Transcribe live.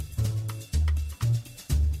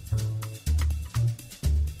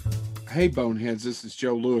Hey, Boneheads, this is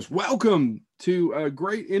Joe Lewis. Welcome to a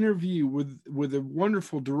great interview with a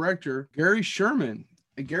wonderful director, Gary Sherman.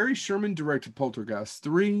 Gary Sherman directed Poltergeist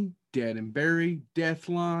 3, Dead and Buried,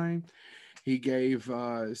 Deathline. He gave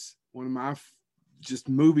us one of my just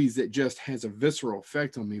movies that just has a visceral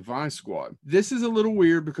effect on me, Vice Squad. This is a little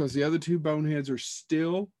weird because the other two Boneheads are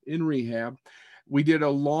still in rehab. We did a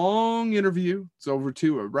long interview. It's over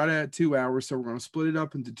right at 2 hours. So we're going to split it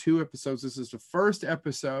up into 2 episodes. This is the first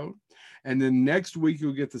episode. And then next week,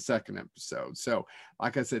 you'll get the second episode. So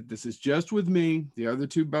like I said, this is just with me, the other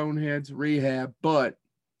two Boneheads, rehab, but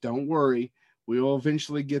don't worry. We will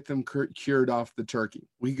eventually get them cured off the turkey.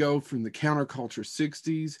 We go from the counterculture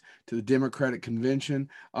 60s to the Democratic Convention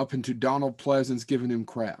up into Donald Pleasance giving him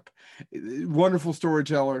crap. Wonderful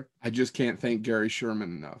storyteller. I just can't thank Gary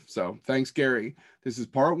Sherman enough. So thanks, Gary. This is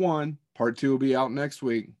part 1. Part 2 will be out next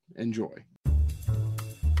week. Enjoy.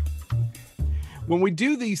 When we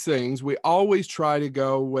do these things, we always try to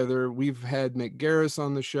go, whether we've had Mick Garris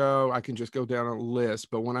on the show, I can just go down a list.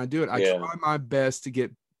 But when I do it, I try my best to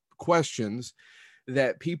get questions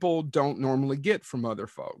that people don't normally get from other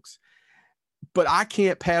folks. But I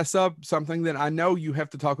can't pass up something that I know you have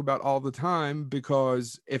to talk about all the time,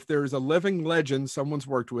 because if there's a living legend someone's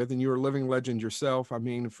worked with, and you're a living legend yourself, I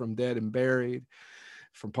mean, from Dead and Buried,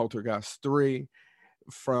 from Poltergeist 3,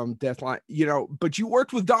 from Deathline, but you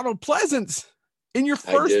worked with Donald Pleasance in your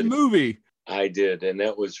first movie. I did. And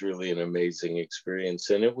that was really an amazing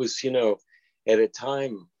experience. And it was, at a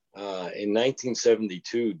time, in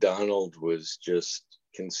 1972, Donald was just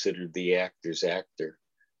considered the actor's actor,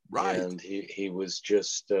 right? And he was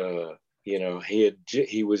just,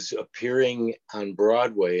 he was appearing on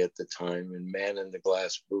Broadway at the time in Man in the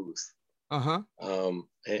Glass Booth.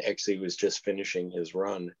 Actually, he was just finishing his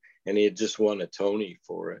run, and he had just won a Tony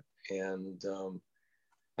for it. And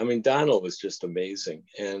Donald was just amazing.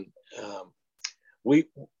 And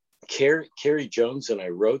Carrie Jones and I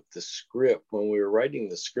wrote the script. When we were writing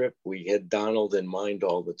the script, we had Donald in mind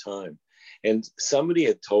all the time. And somebody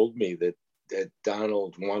had told me that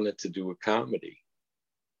Donald wanted to do a comedy.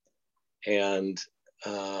 And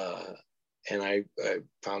I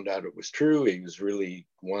found out it was true. He was really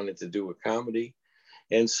wanted to do a comedy.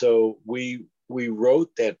 And so we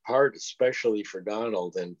wrote that part especially for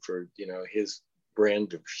Donald and for, his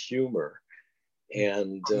brand of humor.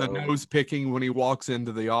 And the nose picking when he walks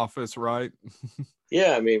into the office, right?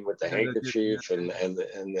 Yeah, with the handkerchief and then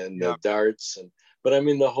the darts, but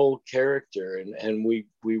the whole character, and we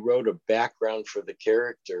wrote a background for the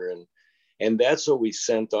character, and that's what we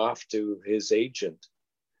sent off to his agent.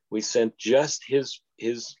 We sent just his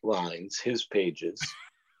lines, his pages,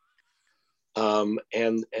 and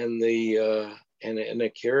a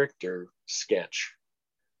character sketch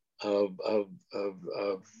of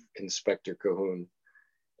Inspector Cahoon,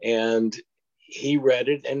 and he read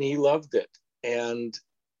it and he loved it. And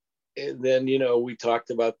then we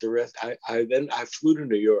talked about the rest. I flew to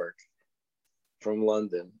New York from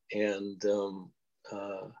London and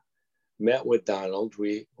met with Donald.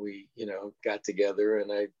 We got together,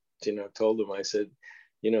 and I told him, I said,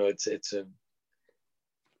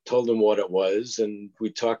 told him what it was, and we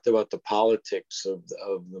talked about the politics of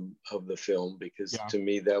the film, because to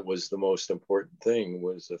me that was the most important thing,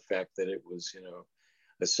 was the fact that it was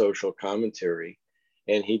a social commentary.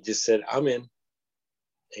 And he just said, I'm in.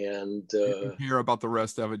 And hear about the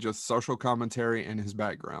rest of it, just social commentary and his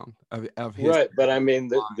background of his right. But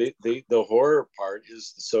the horror part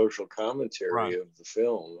is the social commentary of the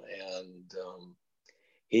film, and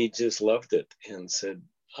he just loved it and said,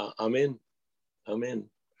 I'm in.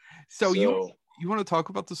 So you want to talk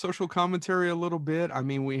about the social commentary a little bit?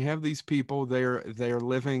 We have these people, they're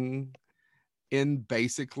living in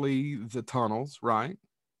basically the tunnels, right?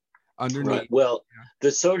 Underneath. Right. Well,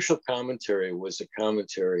 the social commentary was a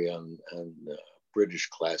commentary on British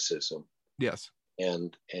classism. Yes.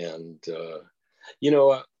 And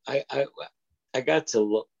I got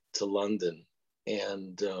to London,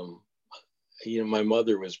 and my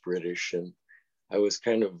mother was British, and I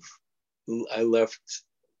left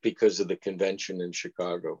because of the convention in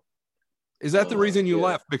Chicago. Is that the reason you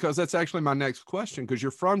left? Because that's actually my next question, because you're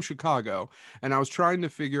from Chicago, and I was trying to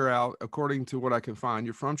figure out, according to what I can find,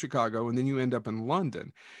 you're from Chicago, and then you end up in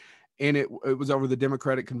London, and it was over the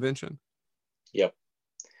Democratic Convention? Yep.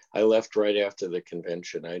 I left right after the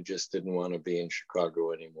convention. I just didn't want to be in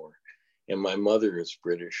Chicago anymore. And my mother is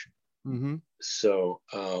British. Mm-hmm. So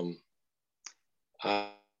I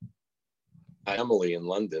family in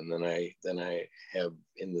London than I have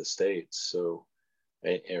in the States, so,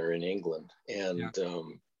 or in England. And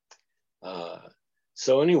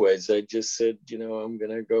so anyways, I just said, I'm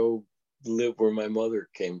gonna go live where my mother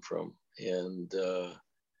came from. and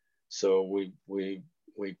so we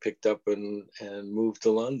picked up and moved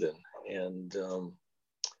to London, and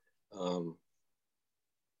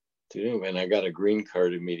and I got a green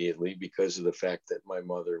card immediately because of the fact that my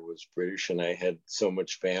mother was British and I had so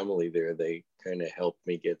much family there. They kind of helped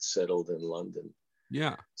me get settled in London.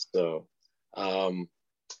 Yeah. So,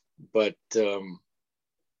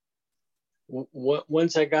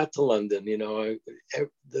 once I got to London,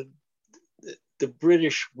 the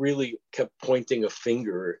British really kept pointing a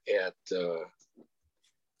finger at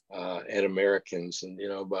Americans, and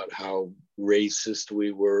about how racist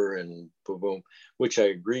we were, and boom, which I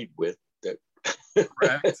agreed with that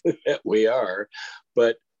that we are,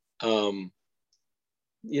 but it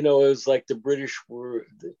was like the British were,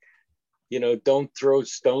 don't throw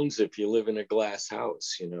stones if you live in a glass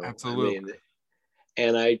house, Absolutely. I mean,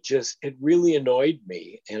 and it really annoyed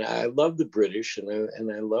me, and I love the British,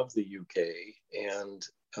 and I love the UK, and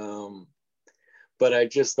but I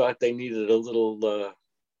just thought they needed a little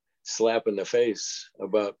slap in the face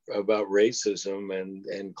about racism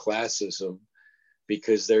and classism,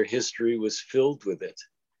 because their history was filled with it.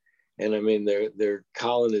 And I mean, their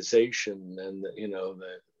colonization and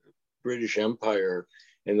the British Empire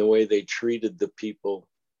and the way they treated the people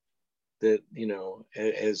that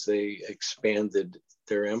as they expanded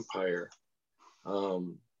their empire,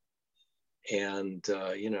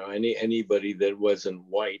 anybody that wasn't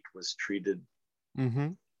white was treated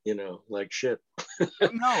like shit.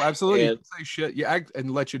 No, absolutely. You can say shit. Yeah,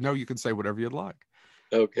 and let you can say whatever you'd like.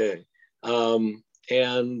 Okay.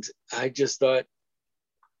 And I just thought,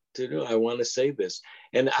 I want to say this.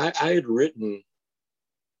 And I had written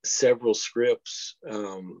several scripts.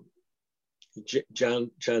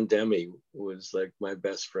 John Demme was like my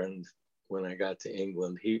best friend when I got to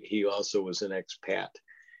England. He also was an expat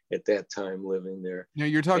at that time living there. Now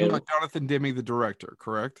you're talking about Jonathan Demme, the director,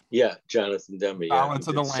 correct? Yeah, Jonathan Demme. Silence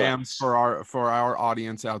of the Lambs for our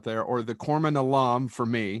audience out there, or the Corman alum for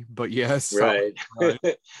me. But yes, right.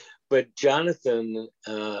 But Jonathan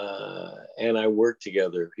and I worked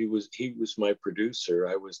together. He was my producer.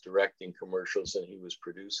 I was directing commercials and he was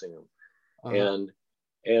producing them. Uh-huh.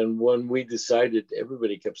 And when we decided,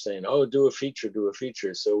 everybody kept saying, "Oh, do a feature."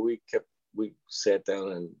 So we sat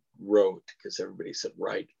down and wrote, because everybody said,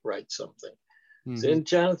 write something. Mm-hmm. And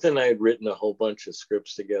Jonathan and I had written a whole bunch of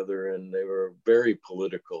scripts together, and they were very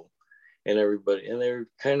political, and they were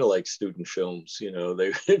kind of like student films, they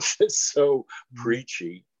were just so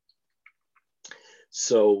preachy.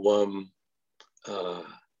 So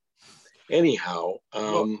anyhow,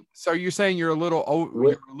 so you're saying you're a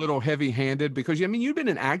little heavy-handed, because you've been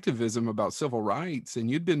in activism about civil rights, and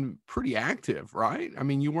you'd been pretty active, right? I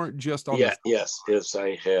mean, you weren't just on. Yes,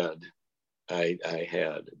 I had.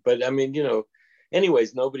 But I mean,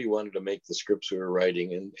 anyways, nobody wanted to make the scripts we were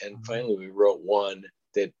writing, and finally we wrote one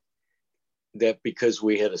that because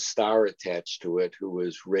we had a star attached to it, who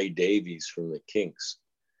was Ray Davies from the Kinks.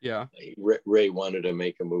 Yeah, Ray wanted to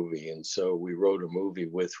make a movie, and so we wrote a movie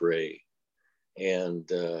with Ray, and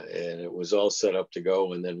it was all set up to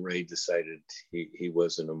go. And then Ray decided he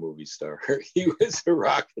wasn't a movie star; he was a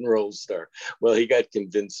rock and roll star. Well, he got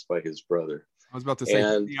convinced by his brother. I was about to say,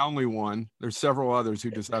 the only one. There's several others who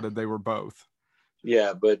decided they were both.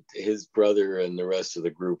 Yeah, but his brother and the rest of the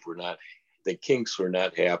group the Kinks were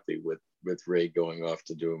not happy with Ray going off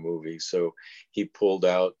to do a movie. So he pulled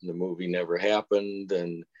out, and the movie never happened.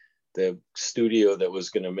 And the studio that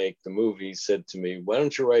was going to make the movie said to me, "Why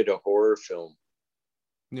don't you write a horror film?"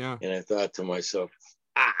 Yeah. And I thought to myself,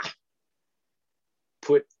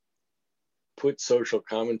 put social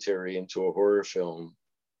commentary into a horror film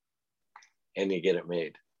and you get it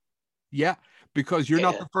made. Yeah, because you're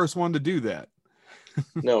not the first one to do that.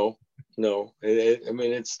 No.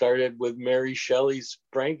 It started with Mary Shelley's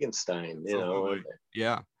Frankenstein,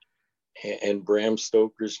 Yeah. And Bram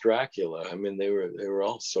Stoker's Dracula. I mean, they were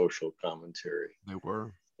all social commentary. They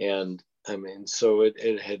were. And I mean, so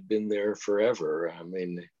it had been there forever. I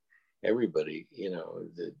mean, everybody,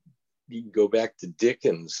 you go back to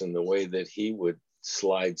Dickens and the way that he would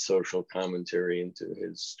slide social commentary into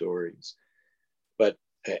his stories. But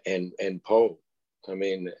and Poe, I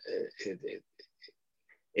mean,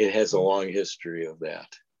 it has a long history of that.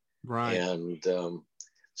 Right. And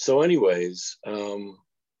so anyways,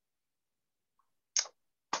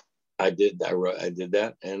 I did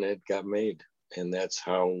that, and it got made. And that's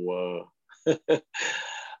how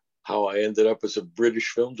how I ended up as a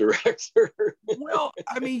British film director. Well,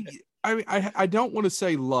 I mean, I mean, I don't want to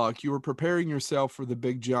say luck. You were preparing yourself for the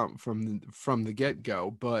big jump from the get go,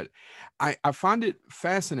 but I find it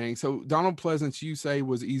fascinating. So Donald Pleasance, you say,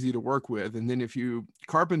 was easy to work with, and then if you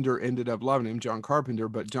Carpenter ended up loving him, John Carpenter,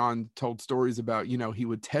 but John told stories about, he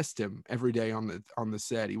would test him every day on the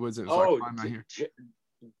set. It was like, Oh, why am I here?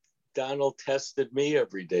 Donald tested me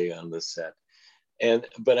every day on the set,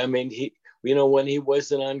 but I mean, when he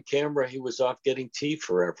wasn't on camera, he was off getting tea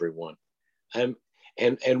for everyone.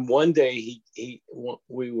 And one day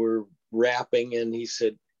we were wrapping, and he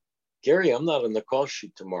said, "Gary, I'm not on the call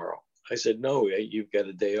sheet tomorrow." I said, "No, you've got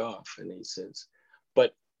a day off." And he says,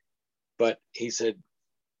 but he said,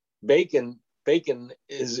 Bacon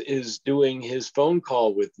is doing his phone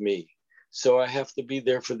call with me, so I have to be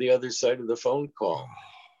there for the other side of the phone call,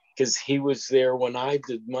 because he was there when I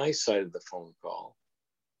did my side of the phone call.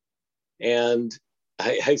 And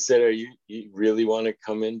I said, you really want to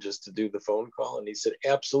come in just to do the phone call? And he said,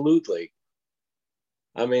 absolutely.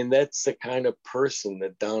 I mean, that's the kind of person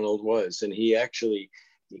that Donald was. And he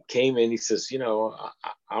came in, he says, I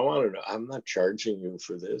want to know, I'm not charging you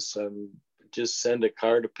for this. Just send a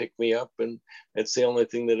car to pick me up. And that's the only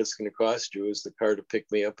thing that it's going to cost you, is the car to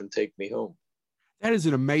pick me up and take me home. That is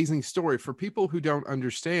an amazing story. For people who don't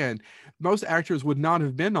understand, most actors would not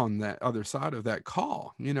have been on that other side of that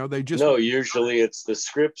call. They just no. Usually, it's the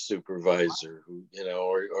script supervisor who,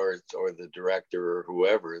 or the director or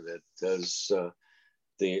whoever that does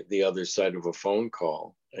the other side of a phone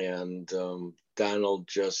call. And Donald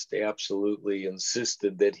just absolutely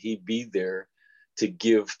insisted that he be there to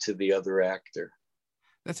give to the other actor.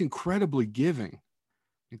 That's incredibly giving.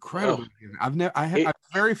 Incredibly. I've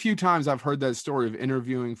very few times I've heard that story of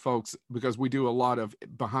interviewing folks, because we do a lot of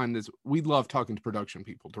behind this. We love talking to production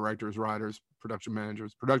people, directors, writers, production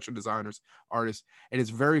managers, production designers, artists, and it's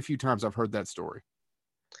very few times I've heard that story.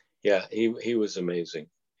 Yeah, he was amazing.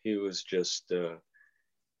 He was just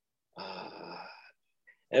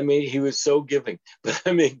I mean, he was so giving. But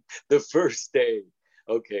I mean, the first day,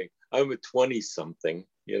 okay, I'm a 20 something,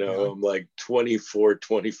 I'm like 24,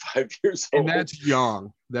 25 years old. And that's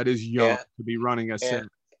young. That is young to be running a set.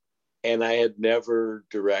 And I had never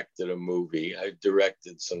directed a movie. I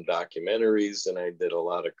directed some documentaries and I did a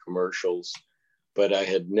lot of commercials, but I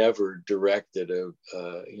had never directed a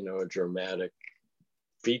dramatic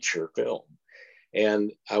feature film.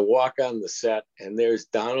 And I walk on the set, and there's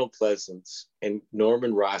Donald Pleasance and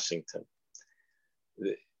Norman Rossington.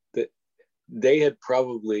 They had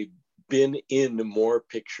probably been in more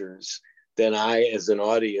pictures than I, as an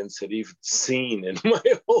audience, had even seen in my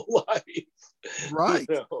whole life. Right.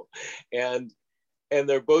 And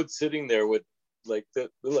they're both sitting there with like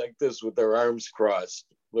this with their arms crossed,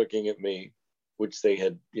 looking at me, which they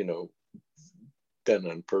had, done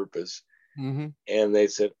on purpose. Mm-hmm. And they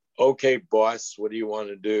said, "Okay, boss, what do you want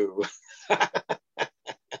to do?"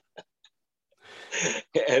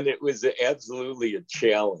 And it was absolutely a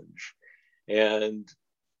challenge. And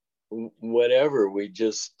whatever, we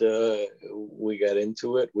just we got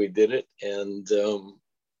into it, we did it, and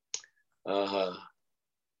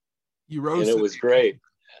you rose, and it was great.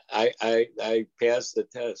 I passed the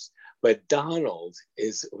test. But Donald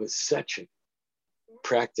was such a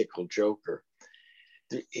practical joker.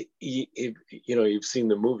 You've seen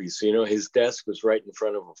the movie, so his desk was right in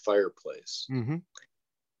front of a fireplace. Mm-hmm.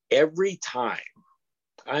 Every time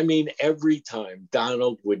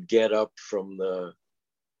Donald would get up from the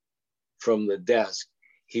desk,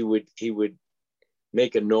 he would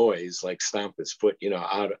make a noise, like stomp his foot,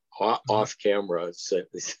 off camera, so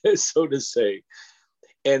to say,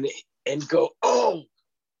 and go, "Oh,"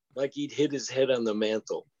 like he'd hit his head on the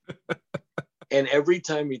mantle. And every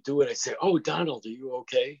time he'd do it, I say, "Oh, Donald, are you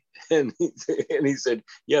okay?" And he said,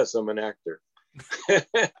 "Yes, I'm an actor."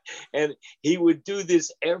 And he would do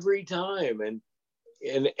this every time. And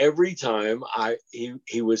every time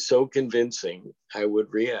he was so convincing, I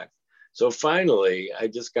would react. So finally, I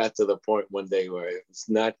just got to the point one day where I was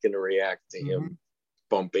not going to react to him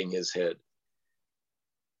bumping his head.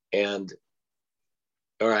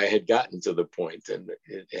 Or I had gotten to the point. And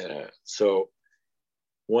so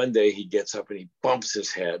one day he gets up and he bumps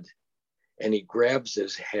his head, and he grabs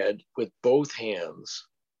his head with both hands.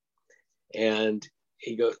 And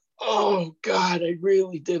he goes, "Oh God, I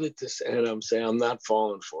really did it." And I'm saying, "I'm not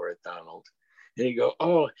falling for it, Donald." And he go,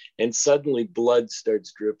 "Oh," and suddenly blood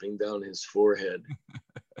starts dripping down his forehead.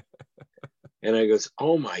 And I goes,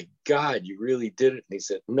 "Oh my God, you really did it." And he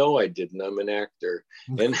said, "No, I didn't. I'm an actor."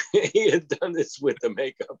 And he had done this with the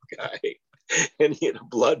makeup guy, and he had a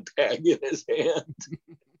blood bag in his hand.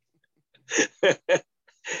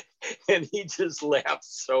 And he just laughed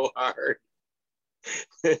so hard.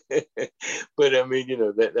 But I mean,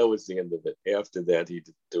 that was the end of it. After that, he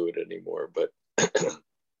didn't do it anymore. But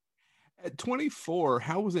At 24,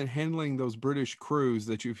 how was it handling those British crews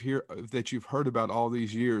that you've heard about all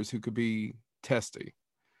these years who could be testy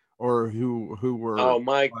or who were? oh,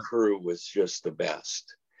 my crew was just the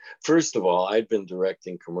best. First of all, I'd been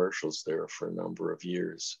directing commercials there for a number of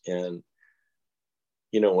years, and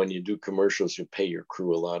when you do commercials, you pay your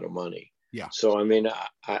crew a lot of money. Yeah. So I mean,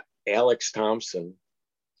 Alex Thompson,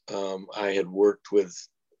 I had worked with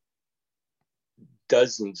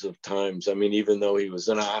dozens of times. I mean, even though he was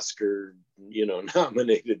an Oscar,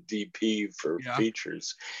 nominated DP for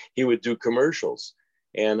features, he would do commercials.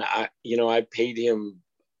 And I paid him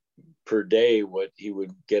per day what he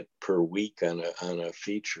would get per week on a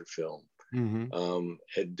feature film.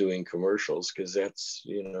 At doing commercials, because that's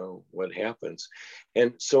what happens.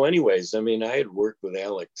 And so anyways, I mean, I had worked with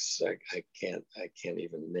Alex. I can't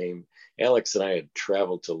even name. Alex and I had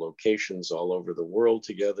traveled to locations all over the world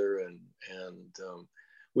together, and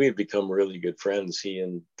we had become really good friends. He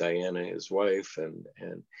and Diana, his wife, and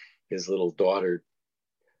his little daughter.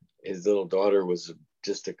 His little daughter was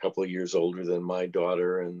just a couple of years older than my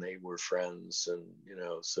daughter, and they were friends, and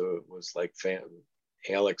so it was like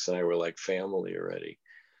Alex and I were like family already.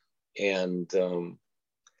 And and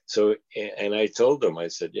I told him, I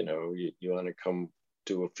said, you want to come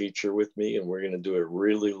do a feature with me, and we're going to do a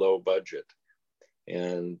really low budget.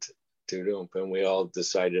 And we all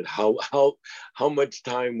decided how much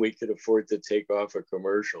time we could afford to take off of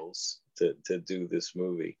commercials to do this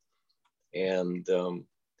movie. And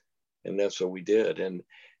that's what we did. And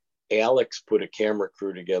Alex put a camera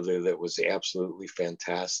crew together that was absolutely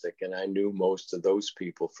fantastic. And I knew most of those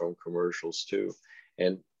people from commercials too.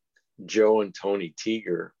 And Joe and Tony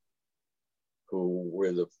Teeger, who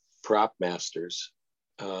were the prop masters,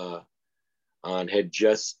 had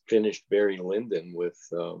just finished Barry Lyndon with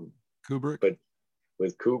Kubrick. But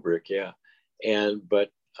with Kubrick, yeah.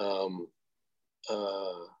 But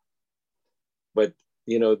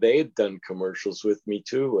they had done commercials with me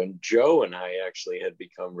too. And Joe and I actually had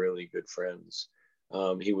become really good friends.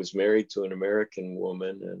 He was married to an American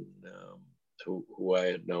woman, and who I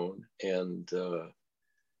had known. And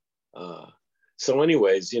so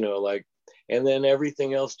anyways, and then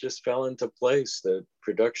everything else just fell into place. The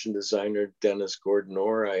production designer, Dennis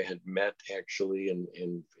Gordon-Orr, I had met actually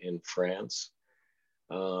in France.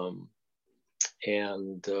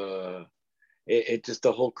 It just,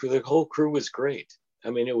 the whole crew was great. I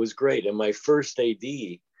mean, it was great. And my first AD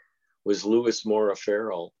was Louis Mora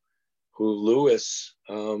Farrell, who Louis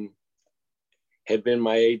had been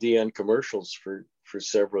my AD on commercials for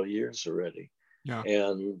several years already. Yeah.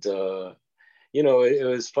 And, it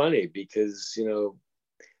was funny because,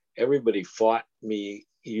 everybody fought me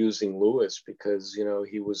using Louis because,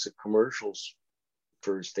 he was a commercials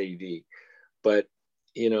first AD. But,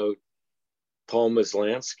 Paul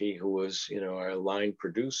Maslansky, who was, our line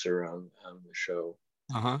producer on the show,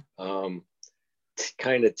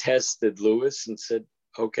 kind of tested Louis and said,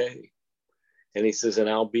 okay. And he says, and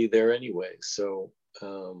I'll be there anyway. So,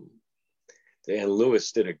 and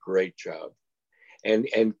Louis did a great job and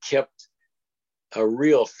kept a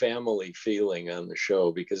real family feeling on the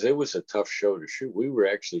show, because it was a tough show to shoot. We were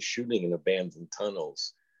actually shooting in abandoned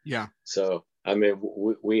tunnels. Yeah. So, I mean,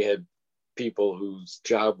 we had people whose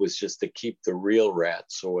job was just to keep the real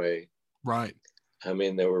rats away. Right. I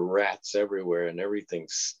mean, there were rats everywhere and everything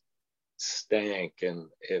stank. And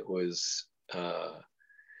it was,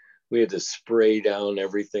 we had to spray down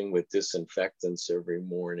everything with disinfectants every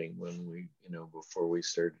morning when we, before we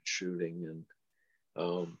started shooting.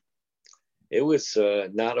 And it was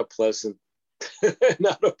not a pleasant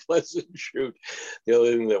shoot. The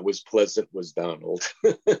only thing that was pleasant was Donald.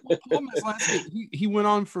 Paul Maslansky, he went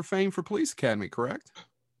on for fame for Police Academy, correct?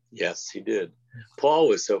 Yes, he did. Paul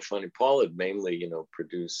was so funny. Paul had mainly,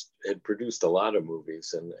 produced a lot of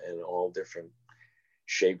movies and all different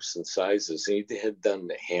shapes and sizes. He had done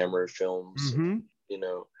the Hammer films,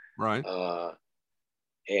 right.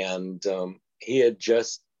 And he had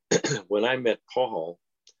just, when I met Paul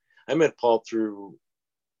through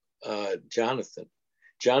Jonathan.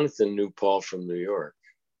 Jonathan knew Paul from New York.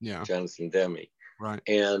 Yeah. Jonathan Demme. Right.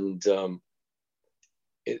 And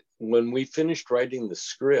when we finished writing the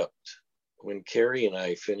script, when Carrie and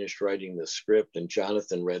I finished writing the script and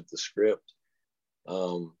Jonathan read the script,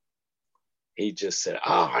 he just said,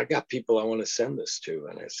 I got people I want to send this to.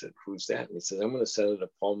 And I said, who's that? And he said, I'm going to send it to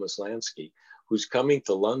Paul Maslansky, who's coming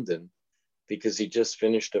to London because he just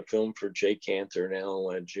finished a film for Jay Cantor and Alan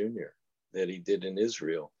Ladd Jr. that he did in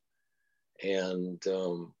Israel. And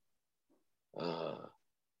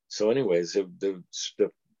so anyways,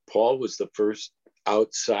 Paul was the first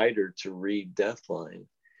outsider to read Deathline.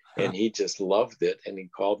 And he just loved it. And he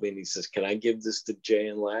called me and he says, "Can I give this to Jay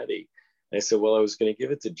and Laddie?" And I said, "Well, I was going to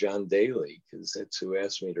give it to John Daly because that's who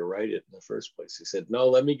asked me to write it in the first place." He said, "No,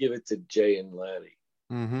 let me give it to Jay and Laddie."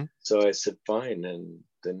 Mm-hmm. So I said, "Fine." And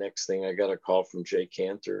the next thing, I got a call from Jay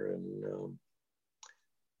Cantor,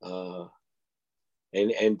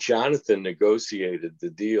 and Jonathan negotiated the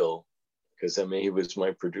deal because, I mean, he was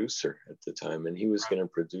my producer at the time, and he was going to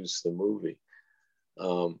produce the movie.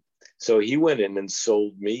 So he went in and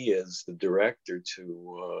sold me as the director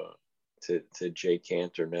to Jay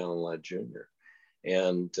Cantor and Alan Ladd Jr.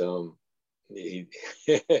 And he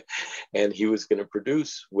and he was going to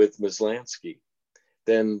produce with Maslansky.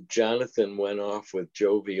 Then Jonathan went off with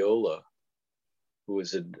Joe Viola, who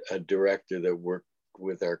was a director that worked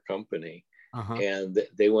with our company. And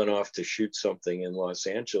they went off to shoot something in Los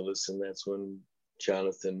Angeles, and that's when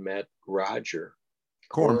Jonathan met Roger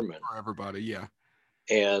Corman. For everybody, yeah.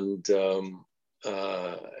 And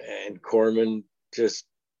Corman just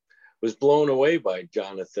was blown away by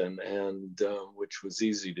Jonathan, and which was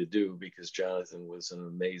easy to do because Jonathan was an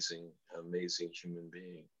amazing human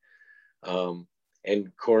being.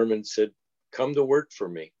 And Corman said, "Come to work for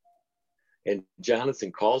me." And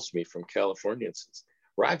Jonathan calls me from California and says,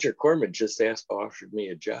 "Roger Corman just offered me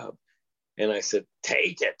a job." And I said,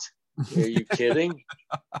 "Take it. Are you kidding?"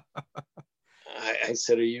 I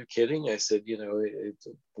said, "Are you kidding?" I said, "You know,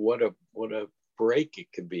 what a break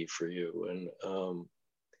it could be for you."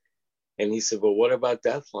 And he said, "Well, what about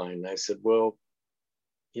Deathline?" And I said, "Well,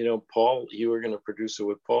 you know, Paul, you were going to produce it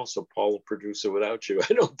with Paul, so Paul will produce it without you.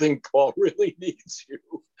 I don't think Paul really needs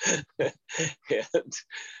you."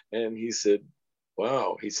 and he said,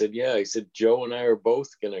 "Wow." He said, "Yeah." He said, "Joe and I are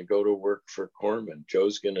both going to go to work for Corman.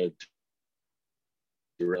 Joe's going to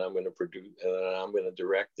do, and I'm going to produce, and I'm going to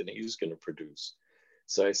direct, and he's going to produce."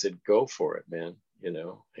 So I said, "Go for it, man." You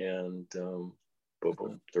know, and boom,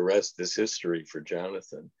 boom. The rest is history for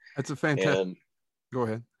Jonathan. That's a fantastic. Go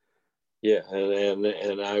ahead. Yeah,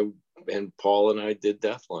 and Paul and I did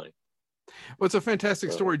Deathline. Well, it's a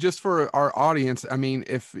fantastic story just for our audience. I mean,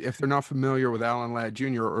 if they're not familiar with Alan Ladd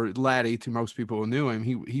Jr. or Laddie, to most people who knew him,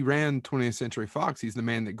 he ran 20th Century Fox. He's the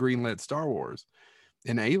man that greenlit Star Wars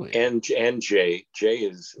and Alien. And Jay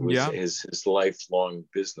was his lifelong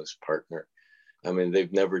business partner. I mean,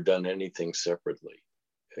 they've never done anything separately,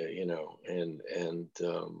 you know. And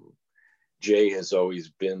Jay has always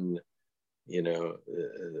been, you know,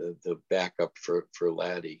 the backup for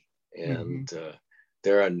Laddie. And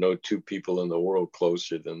there are no two people in the world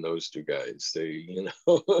closer than those two guys. They, you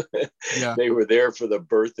know, they were there for the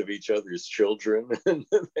birth of each other's children, and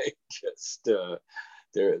they just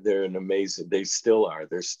they're an amazing. They still are.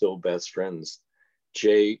 They're still best friends.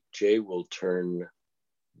 Jay will turn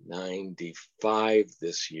 95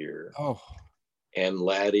 this year. Oh, and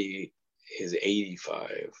Laddie is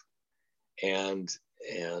 85, and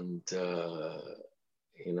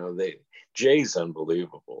you know, Jay's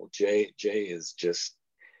unbelievable. Jay's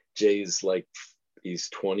like he's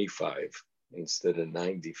 25 instead of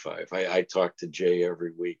 95. I talk to Jay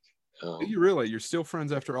every week. You're still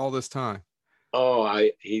friends after all this time? Oh,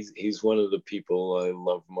 he's one of the people I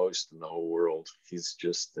love most in the whole world. He's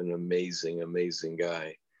just an amazing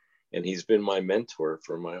guy, and he's been my mentor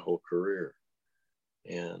for my whole career.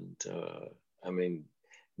 And I mean,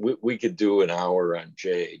 we could do an hour on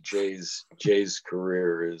Jay. Jay's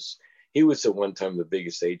career is, he was at one time the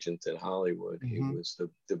biggest agent in Hollywood. He was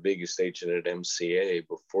the biggest agent at MCA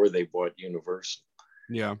before they bought Universal.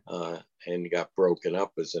 Yeah. And got broken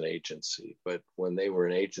up as an agency. But when they were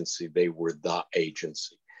an agency, they were the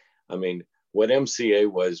agency. I mean, what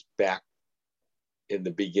MCA was back in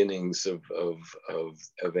the beginnings of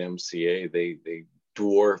MCA, they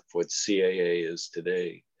dwarf what CAA is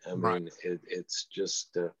today. I mean, it's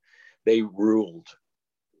just, they ruled,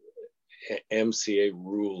 MCA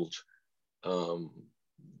ruled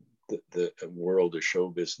the world of show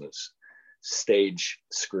business, stage,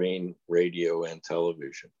 screen, radio, and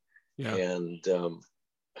television. Yeah. And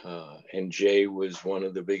Jay was one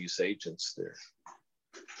of the biggest agents there.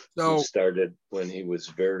 So he started when he was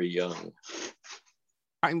very young.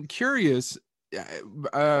 I'm curious,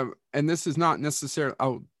 and this is not necessarily.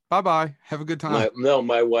 Oh, bye. Have a good time.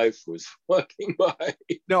 My wife was walking by.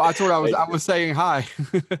 No, I told her I was saying hi.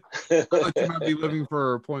 I thought you might be looking for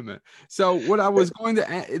her appointment. So what I was going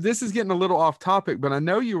to, this is getting a little off topic, but I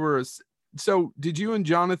know you were. So did you and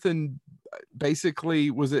Jonathan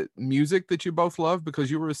basically, was it music that you both loved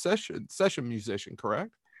because you were a session musician,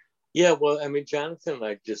 correct? Yeah, well, I mean, Jonathan and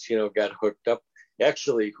I just, got hooked up.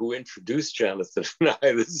 Actually, who introduced Jonathan and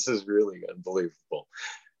I, this is really unbelievable,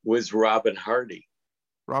 was Robin Hardy.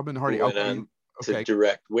 Robin Hardy. Okay.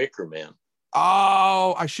 direct Wicker Man.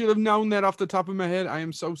 Oh, I should have known that off the top of my head. I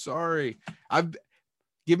am so sorry.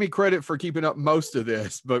 Give me credit for keeping up most of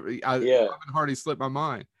this, but Robin Hardy slipped my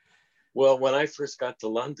mind. Well, when I first got to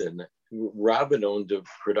London, Robin owned a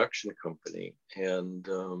production company, and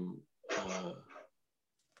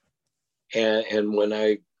when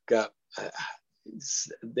I got,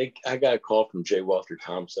 I got a call from J. Walter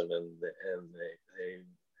Thompson, and they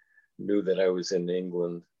knew that I was in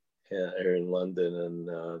England or in London, and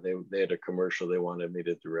they had a commercial they wanted me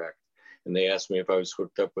to direct, and they asked me if I was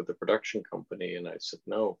hooked up with a production company, and I said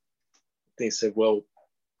no. They said, well,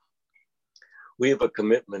 we have a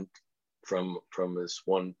commitment from this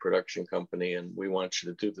one production company, and we want you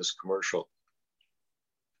to do this commercial.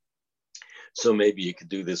 So maybe you could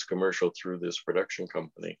do this commercial through this production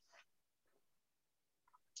company.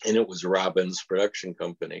 And it was Robin's production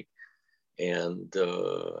company. And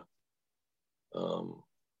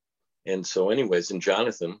so anyways, and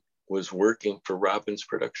Jonathan was working for Robin's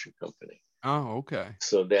production company. Oh, okay.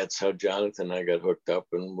 So that's how Jonathan and I got hooked up,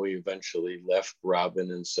 and we eventually left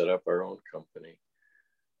Robin and set up our own company.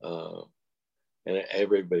 And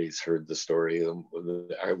everybody's heard the story.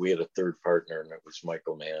 We had a third partner, and it was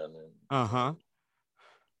Michael Mann.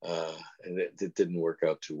 And it didn't work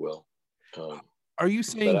out too well. Are you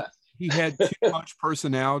saying he had too much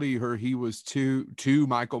personality, or he was too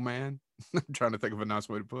Michael Mann? I'm trying to think of a nice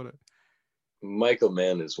way to put it. Michael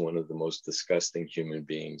Mann is one of the most disgusting human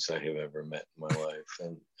beings I have ever met in my life.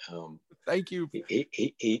 And thank you.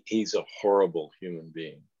 He's a horrible human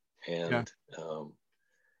being. And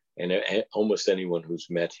and almost anyone who's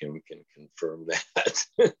met him can confirm that.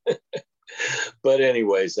 But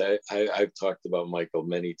anyways, I've talked about Michael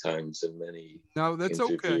many times in many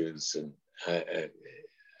interviews. Okay. And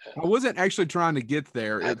I wasn't actually trying to get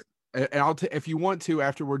there. And if you want to,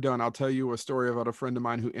 after we're done, I'll tell you a story about a friend of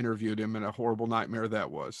mine who interviewed him and a horrible nightmare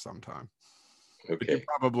that was sometime. Okay. But you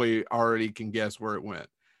probably already can guess where it went.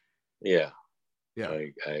 Yeah.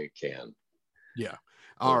 I can. Yeah.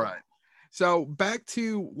 All right. So back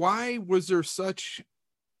to, why was there such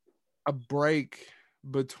a break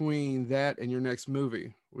between that and your next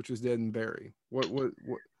movie, which is Dead and Buried? What?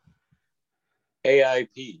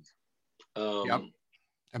 AIP.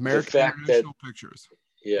 American International Pictures.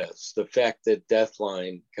 Yes, the fact that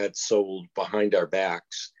Deathline got sold behind our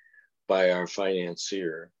backs by our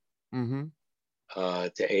financier to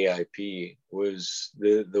AIP was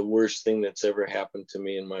the worst thing that's ever happened to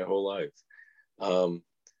me in my whole life.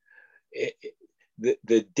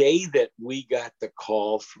 The day that we got the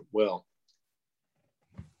call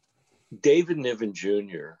David Niven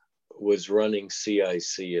Jr. was running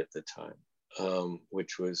CIC at the time,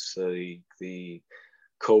 which was the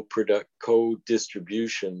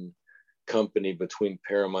co-distribution company between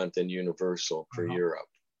Paramount and Universal for Europe.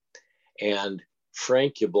 And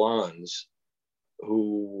Frank Yablans,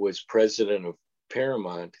 who was president of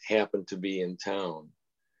Paramount, happened to be in town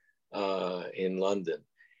in London.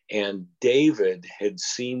 And David had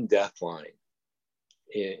seen Deathline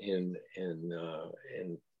in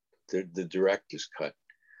the director's cut,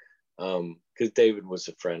 because David was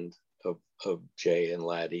a friend of Jay and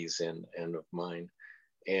Laddie's and of mine,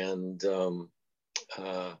 and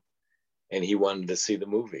he wanted to see the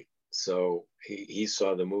movie, so he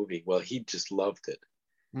saw the movie. Well, he just loved it,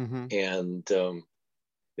 and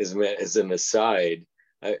as an aside,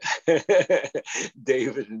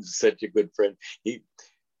 David is such a good friend.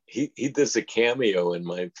 He does a cameo in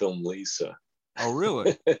my film Lisa. Oh,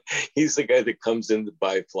 really? He's the guy that comes in to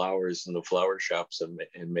buy flowers in the flower shops and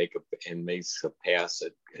makes a pass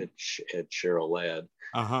at Cheryl Ladd.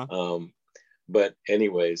 But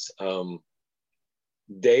anyways,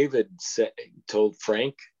 David told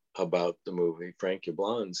Frank about the movie, Frank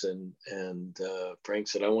Yablans, and Frank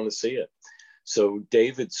said, I want to see it. So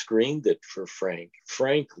David screened it for Frank.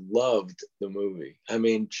 Frank loved the movie. I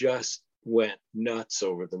mean, just went nuts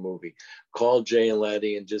over the movie. Called Jay and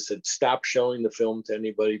Laddie and just said, stop showing the film to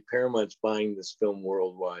anybody. Paramount's buying this film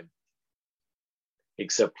worldwide,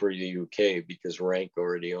 except for the UK, because Rank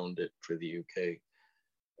already owned it for the UK.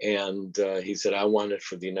 And he said, I want it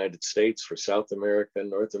for the United States, for South America,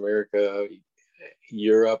 North America,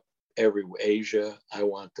 Europe, Asia. I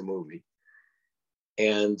want the movie.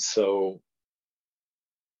 And so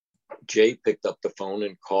Jay picked up the phone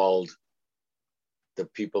and called the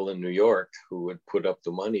people in New York who had put up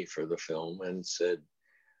the money for the film and said,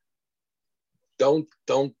 don't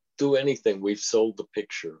do anything. We've sold the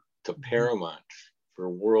picture to Paramount for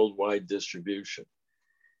worldwide distribution.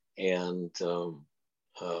 And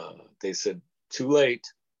they said, too late.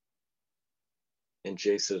 And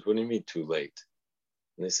Jay says, what do you mean too late?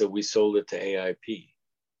 And they said, we sold it to AIP.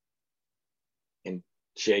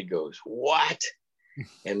 Jay goes, what?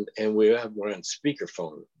 And we're on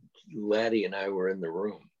speakerphone. Laddie and I were in the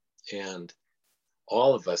room, and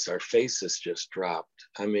all of us, our faces just dropped.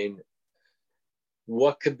 I mean,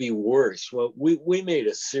 what could be worse? Well, we made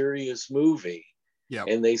a serious movie,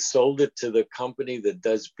 and they sold it to the company that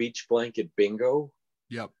does beach blanket bingo.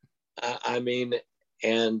 I mean,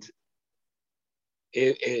 and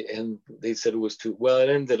and they said it was too well. It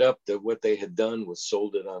ended up that what they had done was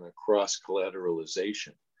sold it on a cross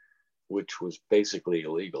collateralization, which was basically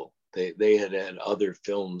illegal. They had other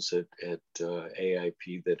films at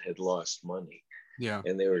AIP that had lost money,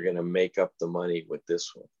 and they were going to make up the money with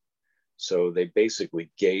this one. So they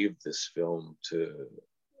basically gave this film to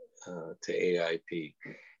AIP,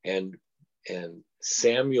 and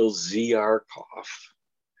Samuel Z. Arkoff,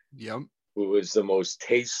 who was the most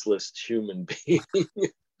tasteless human being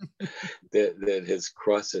that has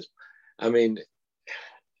crossed this. I mean,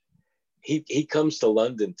 he comes to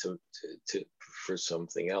London to for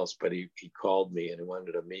something else, but he called me and he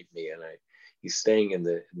wanted to meet me, and he's staying in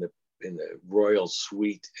the royal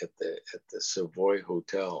suite at the Savoy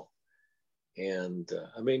Hotel. And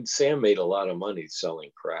I mean, Sam made a lot of money selling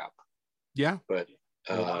crap. But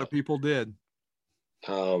a lot of people did.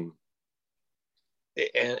 And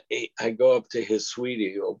I go up to his suite.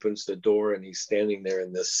 He opens the door, and he's standing there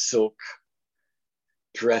in this silk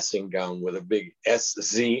dressing gown with a big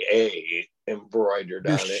SZA embroidered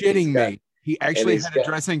on it. You're shitting me. He actually had a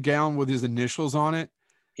dressing gown with his initials on it.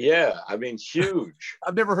 Yeah, I mean, huge.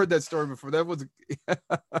 I've never heard that story before. That was.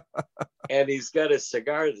 And he's got a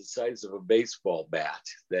cigar the size of a baseball bat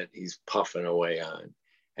that he's puffing away on.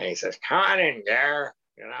 And he says, "Come on in there,"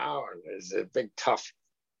 you know. There's a big tough,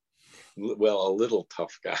 well, a little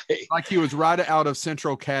tough guy. Like he was right out of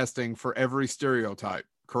Central Casting for every stereotype.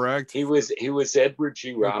 Correct. He was Edward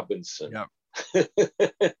G. Robinson.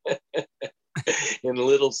 In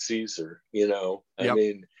Little Caesar, you know. I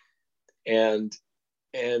mean,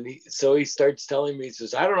 so he starts telling me, he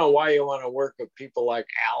says, "I don't know why you want to work with people like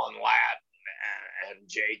Alan Ladd and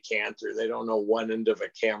Jay Cantor. They don't know one end of a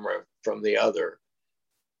camera from the other."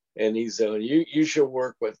 And he's saying, you should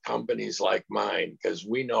work with companies like mine because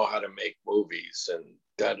we know how to make movies and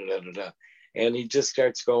da da da da da. And he just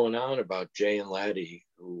starts going on about Jay and Laddie,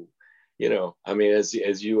 who, you know, I mean, as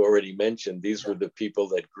you already mentioned, these were the people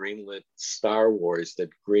that greenlit Star Wars, that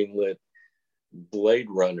greenlit Blade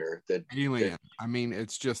Runner, that Alien. I mean,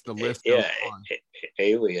 it's just the list.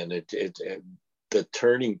 Alien. The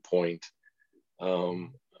Turning Point,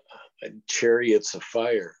 Chariots of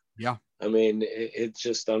Fire. I mean, it's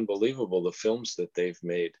just unbelievable, the films that they've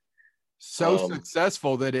made. So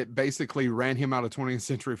successful that it basically ran him out of 20th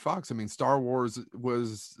Century Fox. I mean, Star Wars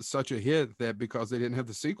was such a hit that because they didn't have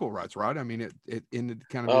the sequel rights, right? I mean, it ended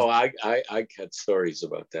kind of. I got stories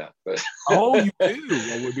about that, but oh, you do?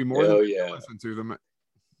 Well, would be more than to listen to them.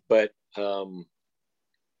 But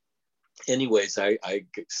anyways, I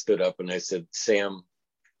stood up and I said, "Sam,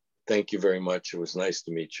 thank you very much. It was nice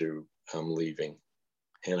to meet you. I'm leaving."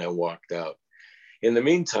 And I walked out. In the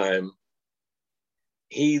meantime,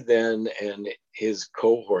 he then and his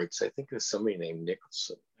cohorts, I think it was somebody named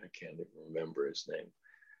Nicholson, I can't even remember his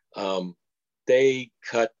name, they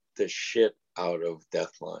cut the shit out of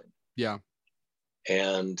Deathline.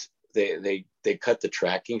 And they cut the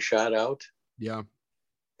tracking shot out.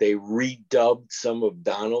 They redubbed some of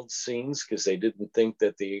Donald's scenes because they didn't think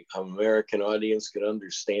that the American audience could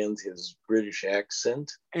understand his British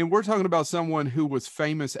accent. And we're talking about someone who was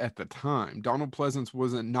famous at the time. Donald Pleasence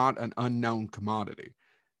wasn't not an unknown commodity.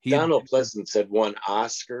 Donald Pleasence had won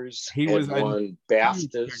Oscars. He had won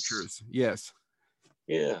BAFTAs. Yes.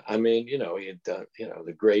 Yeah. I mean, you know, he had done, you know,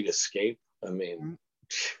 The Great Escape. I mean,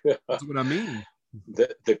 that's what I mean.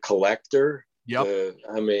 The Collector. I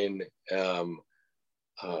mean,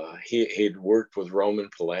 he'd worked with Roman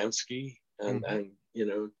Polanski and you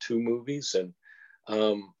know, 2 movies, and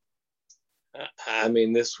I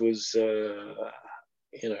mean, this was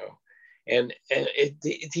you know, and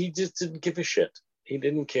he just didn't give a shit. He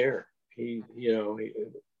didn't care. He, you know,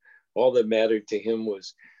 all that mattered to him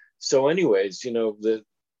was. So anyways, you know,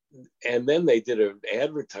 and then they did an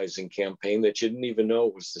advertising campaign that you didn't even know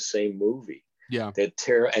it was the same movie. And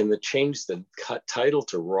they changed the title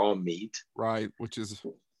to Raw Meat. Right, which is.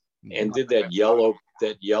 And did that yellow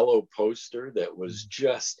poster that was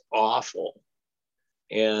just awful.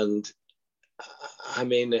 And I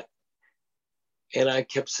mean, and I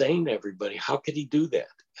kept saying to everybody, how could he do that?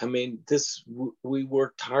 I mean, we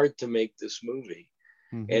worked hard to make this movie,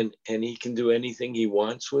 and he can do anything he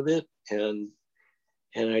wants with it. And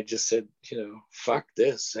I just said, you know, fuck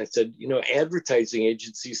this. I said, you know, advertising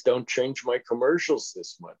agencies don't change my commercials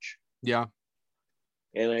this much.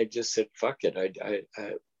 And I just said, fuck it.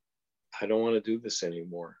 I don't want to do this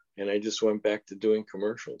anymore. And I just went back to doing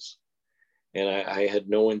commercials. And I had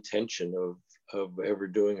no intention of ever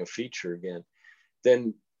doing a feature again.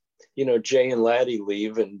 Then, Jay and Laddie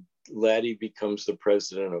leave, and Laddie becomes the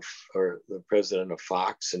president of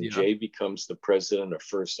Fox, and Jay becomes the president of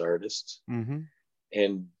First Artists. Mm-hmm.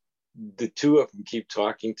 And the two of them keep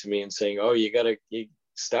talking to me and saying, oh, you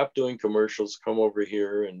stop doing commercials, come over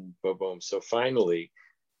here, and boom, boom. So finally,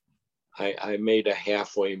 I made a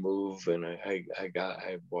halfway move, and I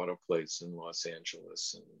bought a place in Los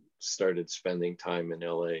Angeles and started spending time in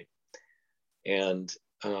LA. And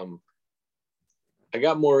I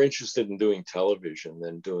got more interested in doing television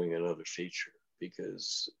than doing another feature,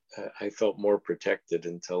 because I felt more protected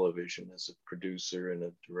in television as a producer and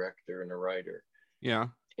a director and a writer. Yeah.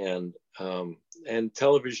 And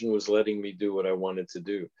television was letting me do what I wanted to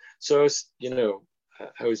do. So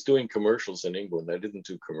I was doing commercials in England. I didn't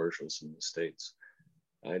do commercials in the States.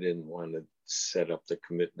 I didn't want to set up the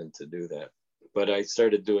commitment to do that. But I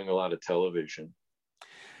started doing a lot of television.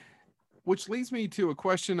 Which leads me to a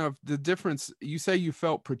question of the difference. You say you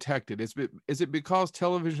felt protected. Is it because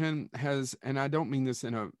television has, and I don't mean this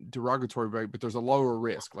in a derogatory way, but there's a lower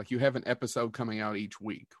risk. Like, you have an episode coming out each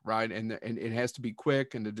week, right? And it has to be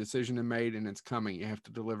quick, and the decision is made, and it's coming. You have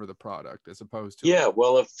to deliver the product, as opposed to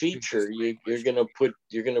a feature. You're gonna put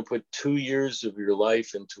 2 years of your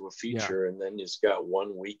life into a feature, and then it's got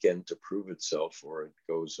one weekend to prove itself, or it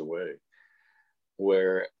goes away.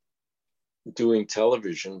 Where doing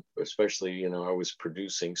television, especially, I was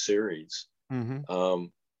producing series, mm-hmm.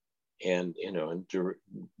 And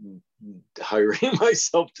hiring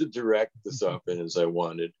myself to direct as often as I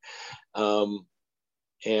wanted. At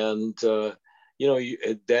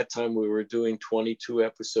that time we were doing 22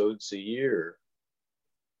 episodes a year,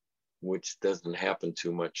 which doesn't happen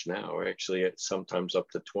too much now. Actually, it's sometimes up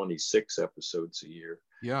to 26 episodes a year.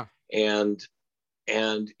 Yeah. And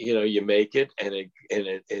you make it, and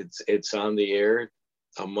it's on the air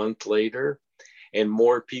a month later, and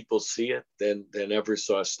more people see it than ever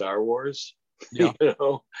saw Star Wars. Yeah.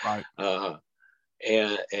 Right.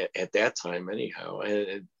 And at that time, anyhow,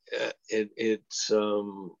 and it's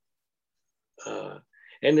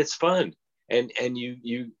fun, and and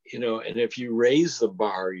if you raise the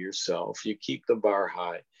bar yourself, you keep the bar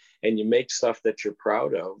high, and you make stuff that you're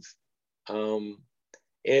proud of.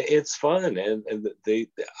 It's fun, and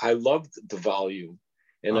I loved the volume,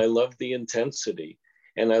 and I loved the intensity,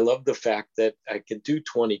 and I loved the fact that I could do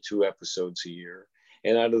 22 episodes a year,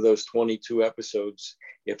 and out of those 22 episodes,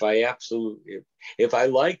 if I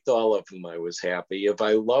liked all of them, I was happy. If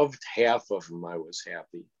I loved half of them, I was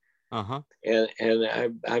happy. Uh-huh. And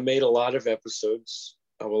I made a lot of episodes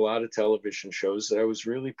of a lot of television shows that I was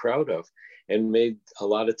really proud of, and made a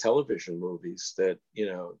lot of television movies that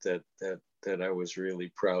I was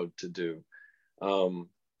really proud to do.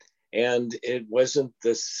 And it wasn't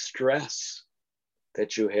the stress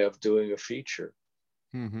that you have doing a feature.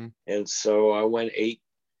 Mm-hmm. And so I went 8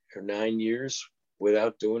 or 9 years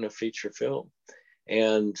without doing a feature film.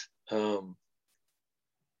 And,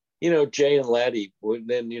 Jay and Laddie,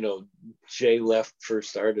 then, Jay left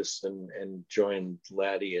First Artist and joined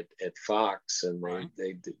Laddie at Fox, and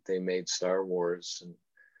they made Star Wars.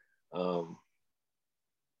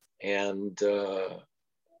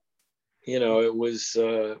 It was,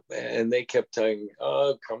 and they kept telling,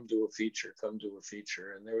 oh, come do a feature.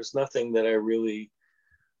 And there was nothing that I really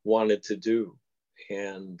wanted to do.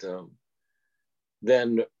 And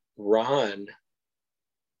then Ron,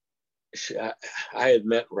 I had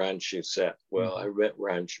met Ron Shusett. Well, I met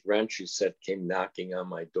Ron Shusett came knocking on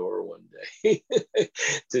my door one day.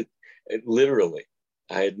 Literally,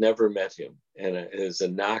 I had never met him. And it was a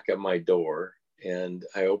knock on my door. And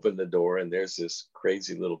I opened the door, and there's this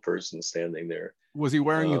crazy little person standing there. Was he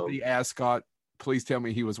wearing the ascot? Please tell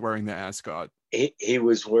me he was wearing the ascot. He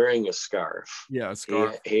was wearing a scarf. Yeah, a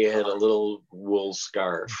scarf. He had a little wool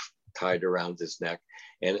scarf tied around his neck,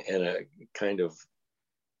 and a kind of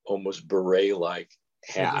almost beret-like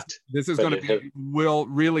hat. This is going to be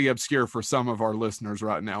really obscure for some of our listeners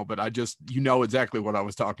right now, but exactly what I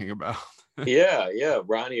was talking about. Yeah.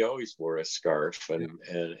 Ronnie always wore a scarf and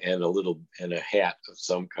a hat of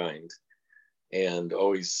some kind, and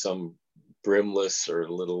always some brimless or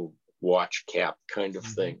little watch cap kind of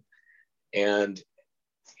thing. And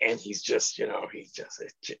he's just,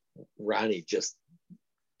 Ronnie just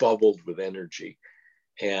bubbled with energy.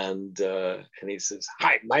 And he says,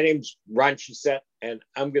 "Hi, my name's Ron Shusett, and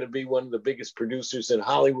I'm going to be one of the biggest producers in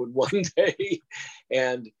Hollywood one day.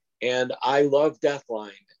 And I love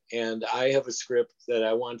Deathline, and I have a script that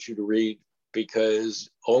I want you to read, because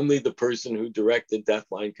only the person who directed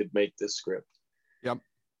Deathline could make this script. Yep.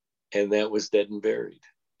 And that was Dead and Buried.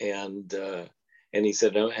 And he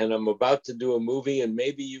said, and I'm about to do a movie, and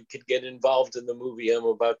maybe you could get involved in the movie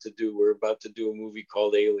we're about to do a movie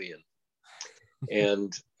called Alien.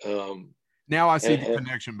 And now I see the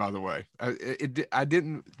connection, by the way. I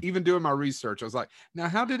didn't even doing my research. I was like, now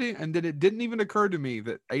how did it, and then it didn't even occur to me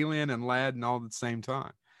that Alien and Aladdin all at the same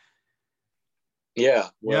time. Yeah.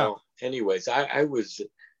 Well, anyways,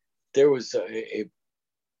 there was a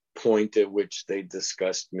point at which they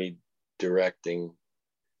discussed me directing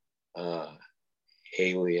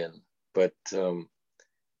Alien, but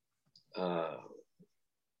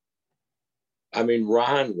I mean,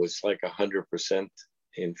 Ron was like 100%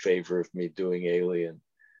 in favor of me doing Alien,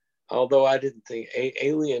 although I didn't think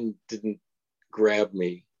Alien didn't grab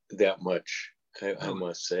me that much. I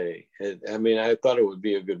must say. I mean, I thought it would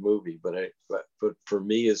be a good movie, but for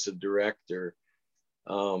me as a director,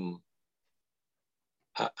 I'm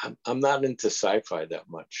not into sci-fi that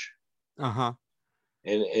much.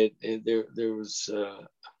 And there was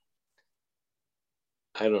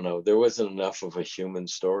I don't know, there wasn't enough of a human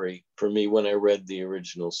story for me when I read the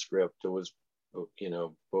original script. It was,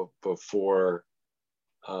 before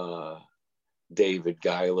David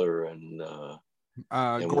Giler and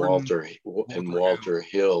Walter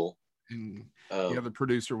Hill. And the other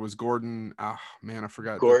producer was Gordon. Oh man, I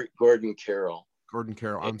forgot. Gordon Carroll. Gordon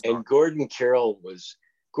Carroll. And Gordon Carroll was,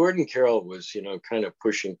 kind of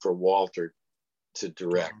pushing for Walter to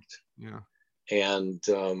direct. Yeah. And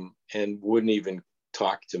wouldn't even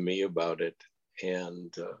talk to me about it.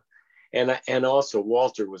 And also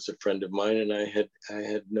Walter was a friend of mine, and I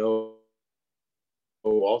had no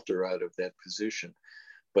Walter out of that position.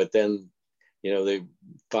 But then,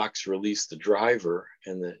 Fox released The Driver,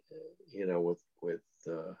 and with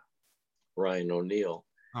Ryan O'Neal,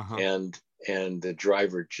 and The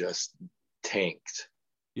Driver just tanked.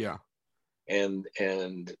 Yeah. And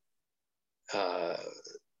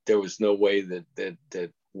there was no way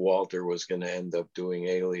that Walter was going to end up doing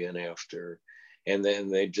Alien after, and then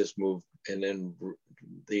they just moved, and then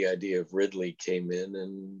the idea of Ridley came in,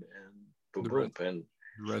 and boom, and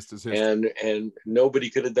the rest is history. And nobody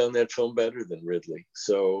could have done that film better than Ridley.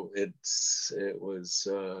 So it was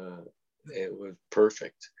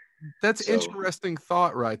perfect. That's interesting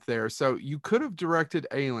thought right there. So you could have directed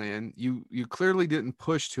Alien. You clearly didn't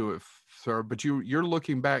push to it, sir, but you're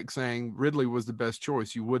looking back saying Ridley was the best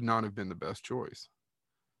choice. You would not have been the best choice.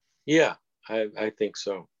 Yeah, I think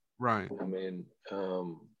so. Right. I mean,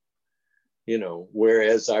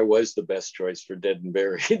 whereas I was the best choice for Dead and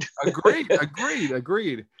Buried. Agreed.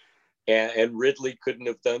 And Ridley couldn't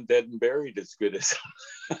have done Dead and Buried as good as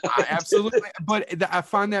absolutely. But I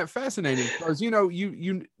find that fascinating because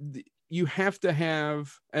you have to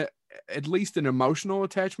have at least an emotional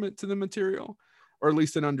attachment to the material, or at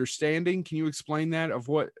least an understanding. Can you explain that? Of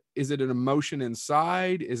what is it? An emotion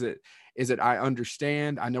inside? Is it I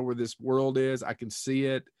understand? I know where this world is. I can see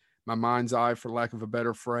it. My mind's eye, for lack of a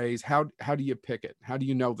better phrase. How do you pick it? How do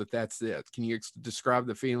you know that that's it? Can you describe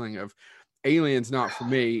the feeling of Alien's not for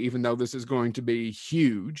me, even though this is going to be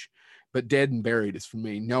huge, but Dead and Buried is for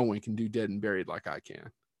me. No one can do Dead and Buried like I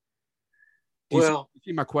can. You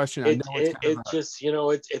see my question? I know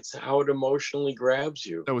it's how it emotionally grabs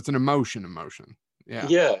you. So it's an emotion. Yeah.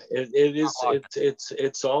 Yeah, it is.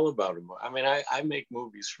 It's all about emotion. I mean, I make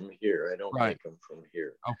movies from here. I don't make them from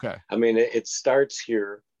here. Okay. I mean, it starts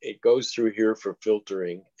here. It goes through here for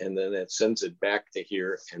filtering, and then it sends it back to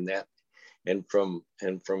here, and from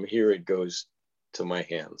here it goes to my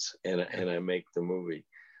hands, and I make the movie.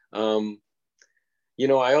 I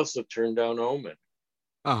also turned down Omen,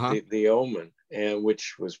 the Omen, and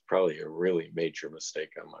which was probably a really major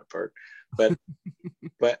mistake on my part, but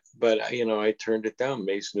but I turned it down.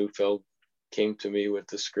 Mace Neufeld came to me with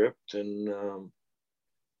the script and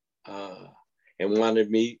wanted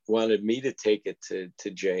me to take it to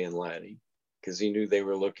Jay and Laddie, because he knew they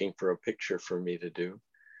were looking for a picture for me to do.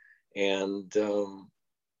 And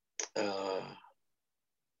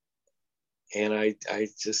I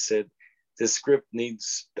just said, this script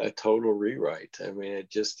needs a total rewrite. I mean, it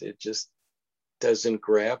just doesn't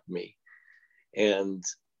grab me. And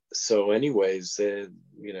so anyways, I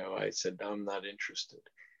said, I'm not interested.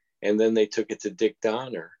 And then they took it to Dick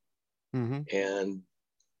Donner, and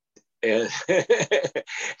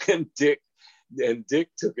Dick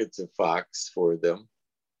took it to Fox for them.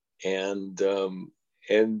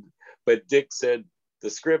 But Dick said, the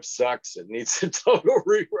script sucks. It needs a total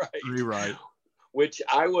rewrite. Which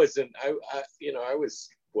I wasn't. I was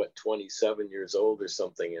 27 years old or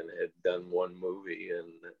something, and had done one movie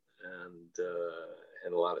and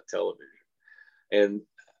a lot of television. and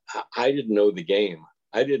I didn't know the game.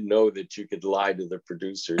 I didn't know that you could lie to the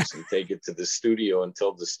producers and take it to the studio and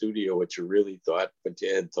tell the studio what you really thought, but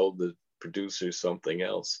you had told the producers something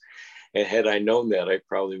else. And had I known that, I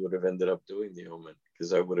probably would have ended up doing The Omen,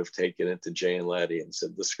 because I would have taken it to Jay and Laddie and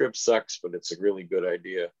said, the script sucks, but it's a really good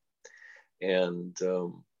idea. And,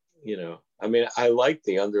 you know, I mean, I liked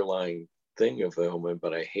the underlying thing of The Omen,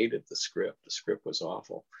 but I hated the script. The script was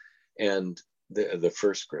awful. And the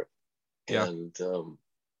first script. Yeah. And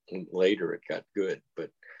later it got good.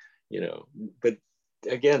 But, you know, but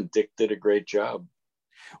again, Dick did a great job.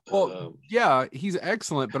 Well, yeah, he's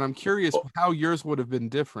excellent, but I'm curious how yours would have been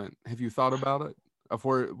different. Have you thought about it? Of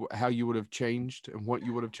how you would have changed and what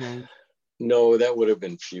you would have changed? No, that would have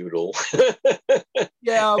been futile.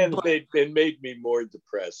 Yeah, and but... it made me more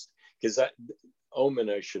depressed, because Omen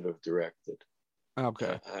I should have directed.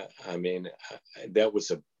 Okay. I mean, that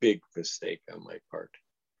was a big mistake on my part.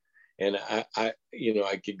 And I you know,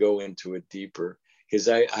 I could go into it deeper, because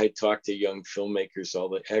I talk to young filmmakers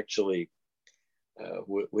actually,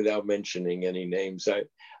 without mentioning any names,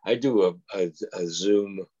 I do a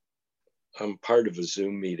Zoom. I'm part of a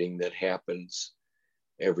Zoom meeting that happens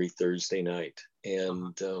every Thursday night.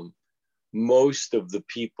 And most of the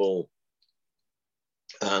people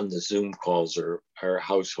on the Zoom calls are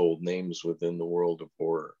household names within the world of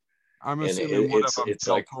horror. I'm assuming one of them is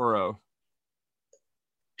Del Toro.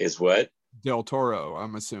 Is what? Del Toro,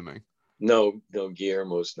 I'm assuming. No,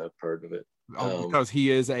 Guillermo's not part of it. Because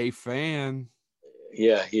he is a fan.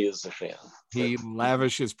 Yeah, he is a fan. He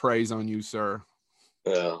lavishes praise on you, sir.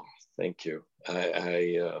 Well, thank you.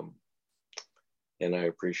 And I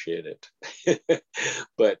appreciate it.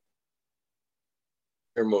 But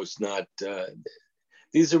Guillermo's not.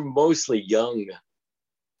 These are mostly young.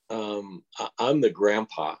 I'm the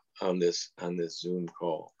grandpa on this Zoom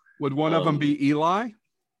call. Would one of them be Eli?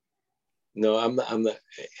 No, I'm not.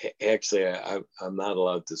 Actually, I'm not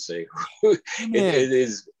allowed to say. It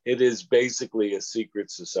is basically a secret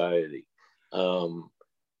society, and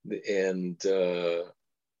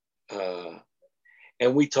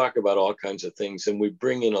we talk about all kinds of things, and we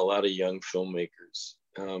bring in a lot of young filmmakers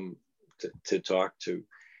to talk to.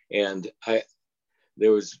 And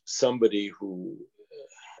there was somebody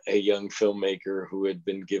a young filmmaker who had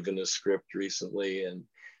been given a script recently and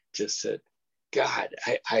just said, God,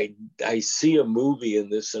 I see a movie in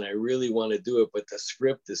this and I really want to do it, but the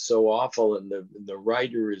script is so awful, and the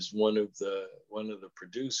writer is one of the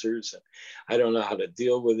producers, and I don't know how to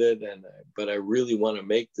deal with it, but I really want to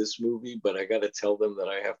make this movie, but I got to tell them that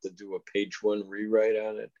I have to do a page 1 rewrite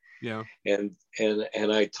on it. Yeah. And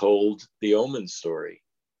I told the Omen story.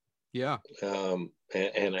 Yeah.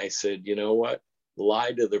 And I said, you know what?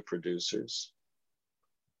 Lie to the producers,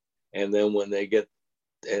 and then when you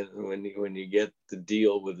get the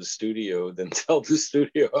deal with the studio, then tell the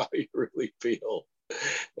studio how you really feel,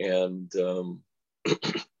 and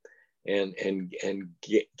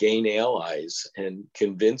gain allies and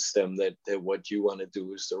convince them that what you want to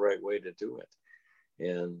do is the right way to do it.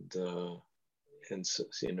 And so,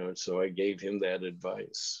 you know, so I gave him that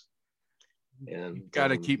advice. And you got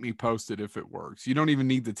to keep me posted if it works. You don't even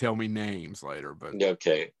need to tell me names later, but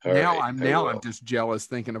okay. I'm just jealous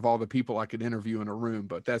thinking of all the people I could interview in a room,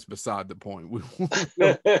 but that's beside the point. We'll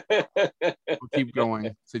keep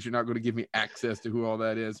going, since you're not going to give me access to who all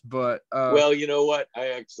that is. But well, you know what?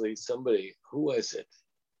 Somebody, who was it?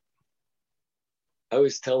 I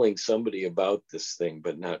was telling somebody about this thing,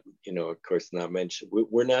 but not, you know, of course, not mentioned.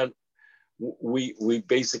 We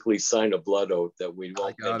basically sign a blood oath that we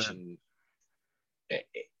won't mention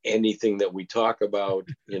anything that we talk about,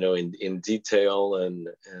 you know, in detail and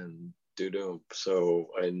so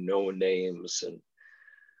I know names.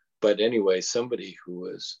 But anyway, somebody who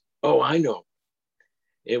was, I know,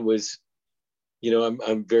 it was, you know,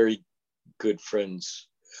 I'm very good friends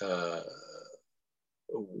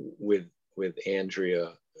with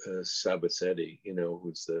Andrea Sabacetti, you know,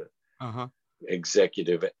 who's the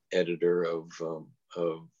executive editor of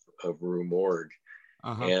Rue Morgue.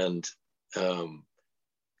 And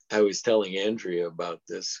I was telling Andrea about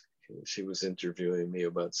this. She was interviewing me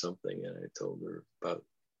about something, and I told her about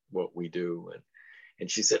what we do.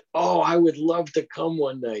 And she said, "Oh, I would love to come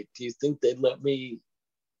one night. Do you think they'd let me,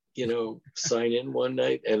 you know, sign in one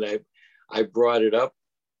night?" And I brought it up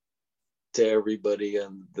to everybody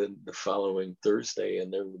on the following Thursday,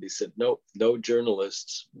 and everybody said, nope, no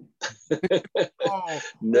journalists. Oh,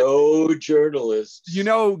 no journalists. You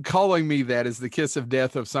know, calling me that is the kiss of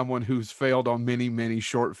death of someone who's failed on many, many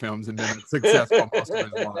short films and been successful most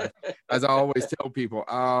of his life. As I always tell people,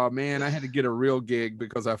 oh man, I had to get a real gig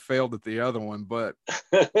because I failed at the other one. But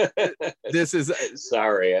this is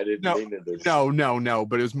sorry, I didn't mean it. No.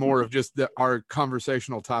 But it was more of just our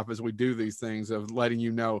conversational type as we do these things of letting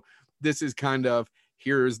you know this is kind of,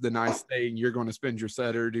 here's the nice thing. You're going to spend your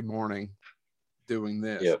Saturday morning doing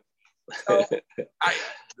this. Yep. So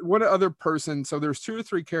what other person, so there's 2 or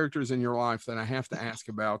 3 characters in your life that I have to ask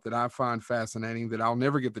about that I find fascinating that I'll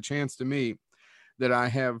never get the chance to meet, that I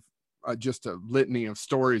have just a litany of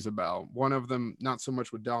stories about. One of them, not so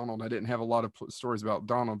much with Donald. I didn't have a lot of stories about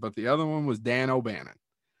Donald, but the other one was Dan O'Bannon.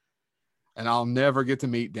 And I'll never get to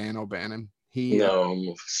meet Dan O'Bannon.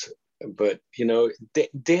 But you know,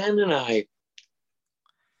 Dan and I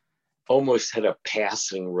almost had a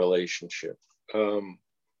passing relationship.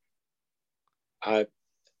 I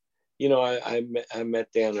met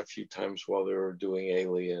Dan a few times while they were doing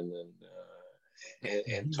Alien,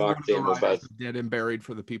 and talked to him about Dead and Buried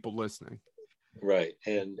for the people listening. Right,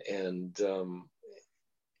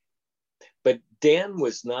 but Dan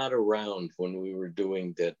was not around when we were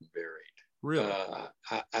doing Dead and Buried. Really?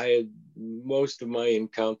 I had, most of my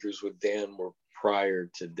encounters with Dan were prior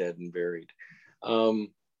to Dead and Buried.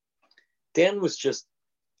 Dan was just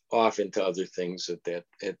off into other things at that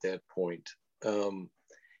point.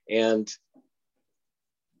 And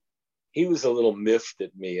he was a little miffed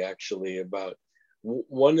at me, actually, about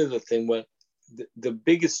one of the things. The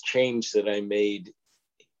biggest change that I made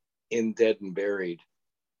in Dead and Buried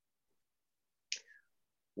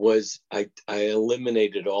was I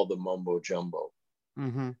eliminated all the mumbo jumbo.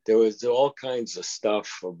 Mm-hmm. There was all kinds of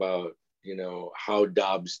stuff about, you know, how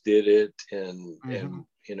Dobbs did it, and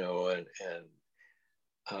you know, and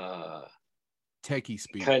techie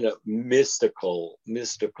speak, kind of mystical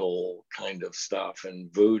kind of stuff, and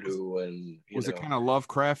voodoo, and was it kind of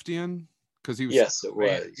Lovecraftian? Because he was, yes, it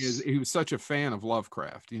was. He was such a fan of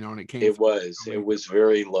Lovecraft, you know, and it was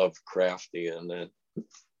very Lovecraftian,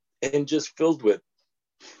 and just filled with.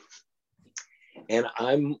 And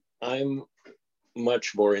I'm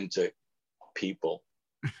much more into people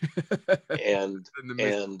and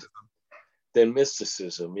than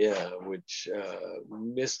mysticism, which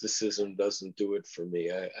mysticism doesn't do it for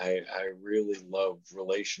me. I really love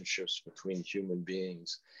relationships between human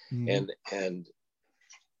beings, and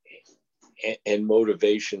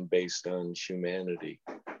motivation based on humanity,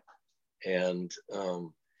 and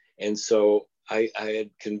so I had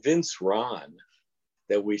convinced Ron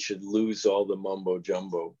that we should lose all the mumbo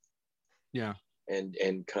jumbo,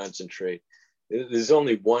 and concentrate. There's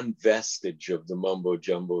only one vestige of the mumbo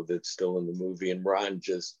jumbo that's still in the movie, and Ron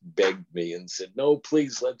just begged me and said, "No,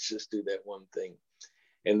 please, let's just do that one thing."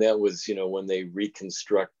 And that was, you know, when they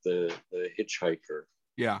reconstruct the hitchhiker.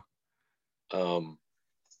 Yeah.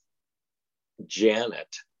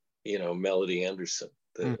 Janet, you know, Melody Anderson,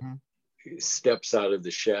 steps out of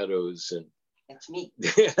the shadows, and that's me.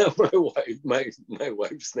 my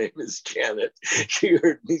wife's name is Janet. She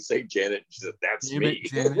heard me say Janet. She said, "That's Damn me."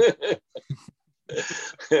 It, Janet.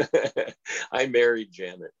 I married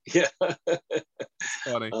Janet. Yeah.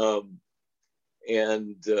 Funny.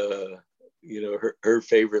 And you know, her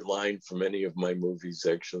favorite line from any of my movies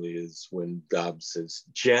actually is when Dobbs says,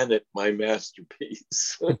 "Janet, my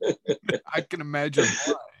masterpiece." I can imagine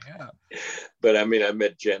why. Yeah. But I mean, I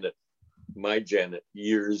met my Janet,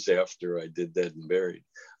 years after I did Dead and Buried.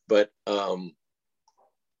 But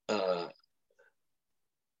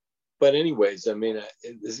anyways, I mean,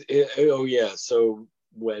 so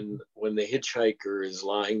when the hitchhiker is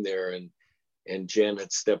lying there, and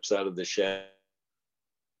Janet steps out of the shadow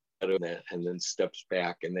and then steps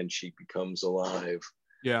back, and then she becomes alive.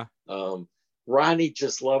 Yeah. Ronnie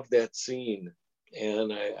just loved that scene,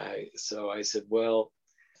 and so I said, well,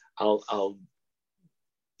 I'll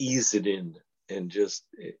ease it in, and just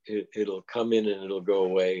it'll come in and it'll go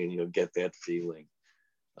away, and you'll get that feeling.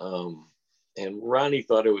 And Ronnie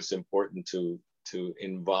thought it was important to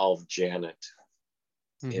involve Janet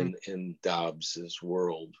in Dobbs's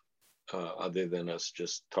world, other than us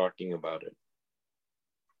just talking about it.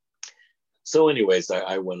 So anyways,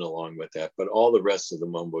 I went along with that, but all the rest of the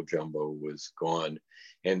mumbo jumbo was gone,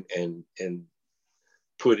 and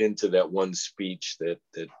put into that one speech that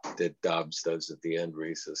Dobbs does at the end, where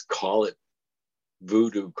he says, "Call it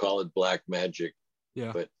voodoo, call it black magic,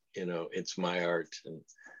 but you know, it's my art."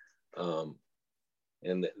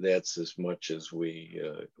 And that's as much as we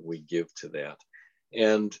give to that.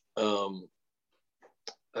 And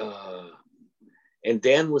and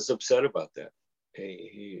Dan was upset about that.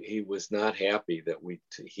 He was not happy that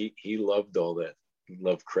he loved all that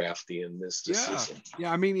Lovecraftian mysticism.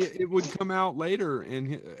 Yeah. I mean, it would come out later,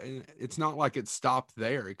 and it's not like it stopped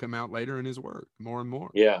there. It come out later in his work, more and more.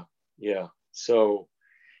 Yeah. So,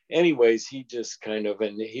 anyways, he just kind of,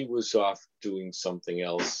 and he was off doing something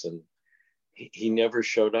else, and he never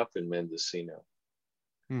showed up in Mendocino.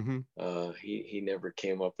 Mm-hmm. He never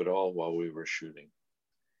came up at all while we were shooting.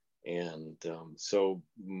 And so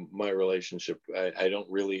my relationship, I don't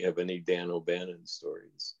really have any Dan O'Bannon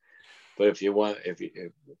stories. But if you want,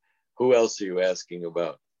 who else are you asking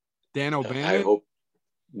about? Dan O'Bannon? I hope,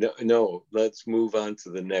 no, let's move on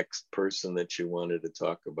to the next person that you wanted to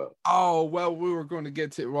talk about. Oh, well, we were going to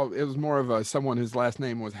get to, well, it was more of someone whose last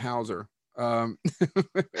name was Hauser. Oh,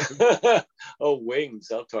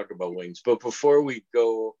 Wings. I'll talk about Wings. But before we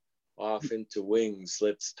go off into Wings,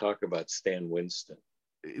 let's talk about Stan Winston.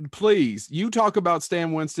 Please, you talk about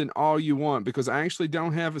Stan Winston all you want, because I actually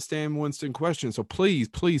don't have a Stan Winston question. So please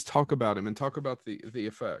talk about him and talk about the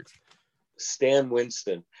effects. Stan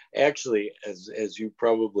Winston. Actually, as you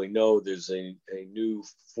probably know, there's a new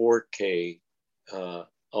 4K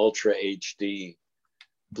Ultra HD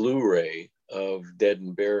Blu-ray of Dead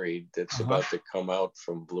and Buried that's about to come out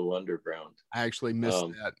from Blue Underground. I actually missed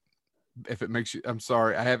that. If it makes you, I'm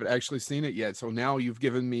sorry, I haven't actually seen it yet. So now you're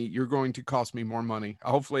going to cost me more money.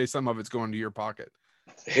 Hopefully some of it's going to your pocket.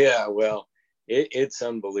 Yeah, well, it's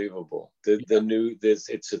unbelievable. It's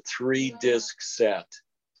a 3-disc set,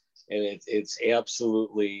 and it's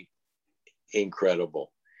absolutely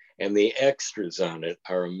incredible. And the extras on it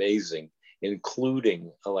are amazing,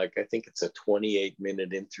 including I think it's a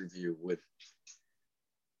 28-minute interview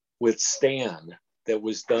with Stan that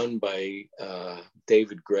was done by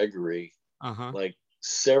David Gregory, like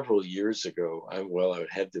several years ago. It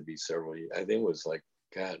had to be several years. I think it was I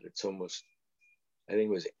think it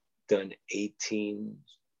was done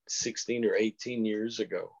 16 or 18 years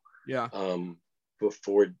ago. Yeah.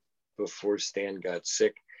 Before Stan got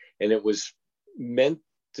sick, and it was meant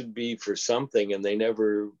to be for something, and they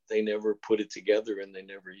never put it together, and they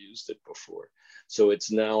never used it before. So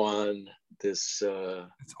it's now on this.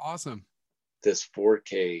 It's awesome. This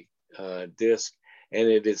 4K disc, and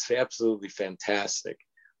it is absolutely fantastic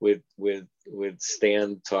with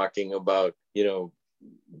Stan talking about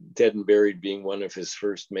Dead and Buried being one of his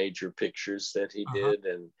first major pictures that he did,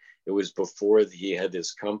 and it was before he had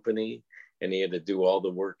his company and he had to do all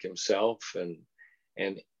the work himself,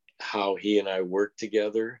 and how he and I worked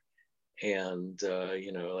together, and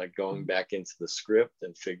going back into the script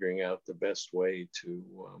and figuring out the best way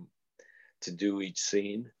to do each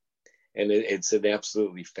scene. And it's an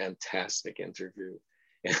absolutely fantastic interview.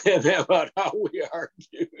 And about how we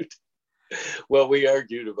argued. Well, we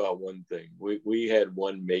argued about one thing. We had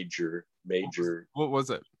one major. What was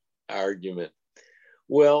it? Argument.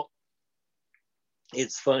 Well,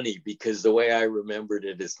 it's funny because the way I remembered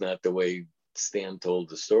it is not the way Stan told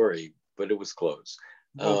the story, but it was close.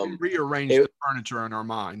 Well, we rearrange the furniture in our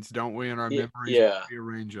minds, don't we? In our memories, yeah. We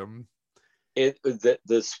rearrange them.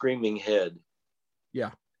 The screaming head.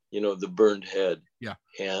 Yeah. The burned head. Yeah.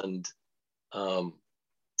 And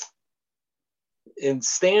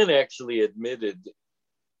Stan actually admitted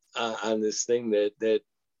on this thing that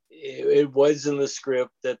it was in the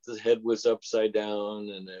script that the head was upside down,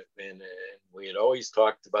 and we had always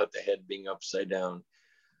talked about the head being upside down,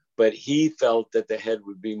 but he felt that the head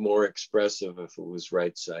would be more expressive if it was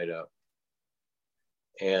right side up.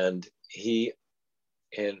 And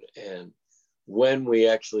when we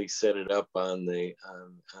actually set it up on the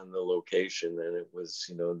location, and it was,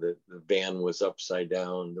 the van was upside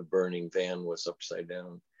down, the burning van was upside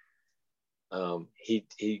down.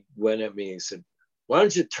 He went at me and said, "Why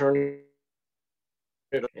don't you turn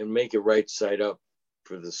it and make it right side up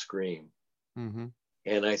for the scream?" Mm-hmm.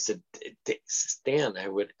 And I said, "Stan, I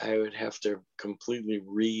would have to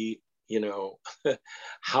completely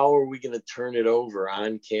how are we going to turn it over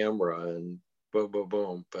on camera?" And boom, boom,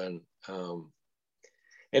 boom. And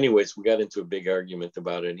anyways, we got into a big argument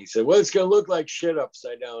about it. And he said, "Well, it's going to look like shit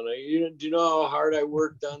upside down. Do you know how hard I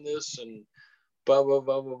worked on this?" And blah, blah,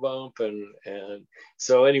 blah, blah, blah. And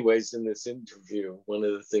so anyways, in this interview, one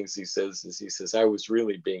of the things he says, "I was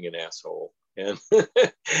really being an asshole." And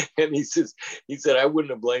and he said, "I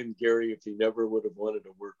wouldn't have blamed Gary if he never would have wanted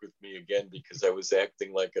to work with me again, because I was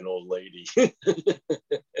acting like an old lady."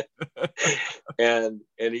 and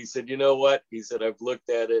he said, "You know what?" He said, "I've looked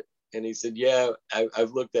at it." And he said, "Yeah,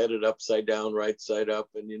 I've looked at it upside down, right side up.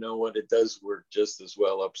 And you know what? It does work just as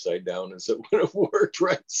well upside down as it would have worked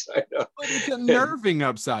right side up." But it's unnerving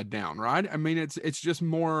upside down, right? I mean, it's just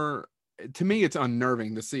more, to me, it's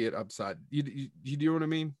unnerving to see it upside. You do what I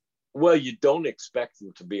mean? Well, you don't expect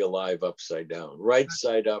them to be alive upside down. Right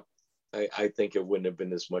side up, I think it wouldn't have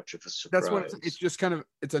been as much of a surprise. That's what it's just kind of,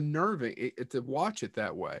 it's unnerving to watch it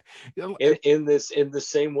that way. In the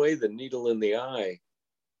same way, the needle in the eye,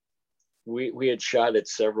 we had shot it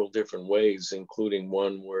several different ways, including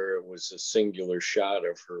one where it was a singular shot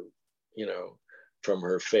of her, you know, from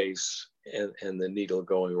her face and the needle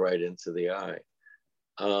going right into the eye.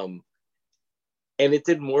 And it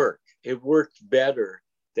didn't work. It worked better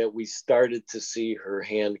that we started to see her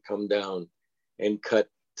hand come down and cut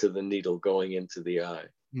to the needle going into the eye.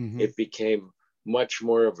 Mm-hmm. It became much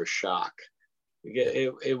more of a shock.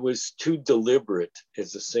 It was too deliberate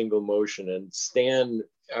as a single motion, and Stan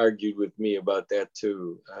argued with me about that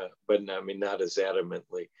too, but I mean, not as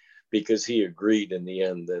adamantly, because he agreed in the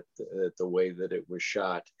end that the way that it was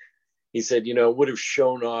shot, he said, you know, it would have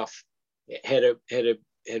shown off had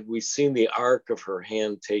we seen the arc of her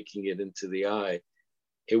hand taking it into the eye,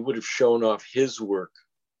 it would have shown off his work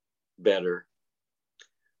better.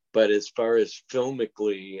 But as far as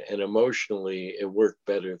filmically and emotionally, it worked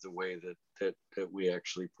better the way that we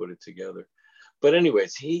actually put it together. But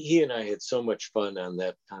anyways, he and I had so much fun on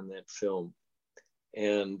that film,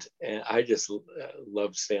 and I just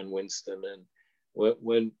love Stan Winston. And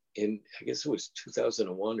when in, I guess it was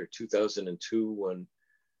 2001 or 2002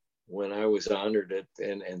 when I was honored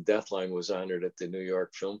and Deathline was honored at the New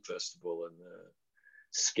York Film Festival in the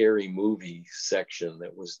scary movie section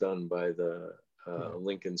that was done by the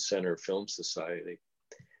Lincoln Center Film Society.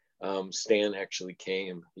 Stan actually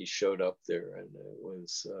came. He showed up there, and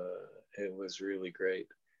it was really great.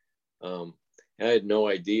 I had no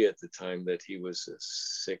idea at the time that he was as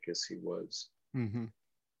sick as he was. Mm-hmm.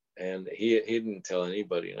 And he didn't tell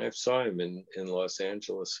anybody. And I saw him in Los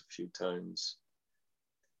Angeles a few times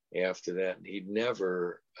after that. And he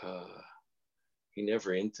never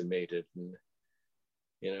intimated. And,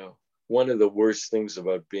 you know, one of the worst things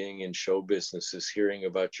about being in show business is hearing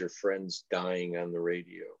about your friends dying on the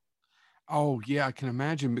radio. Oh yeah, I can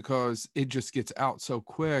imagine, because it just gets out so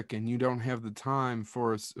quick and you don't have the time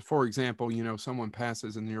for example, you know, someone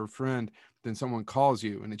passes and you're a friend, then someone calls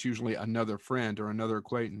you and it's usually another friend or another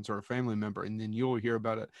acquaintance or a family member. And then you'll hear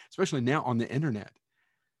about it, especially now on the internet.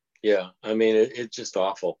 Yeah. I mean, it's just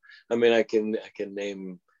awful. I mean, I can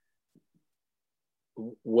name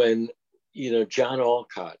when, you know, John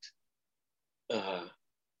Alcott,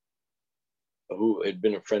 who had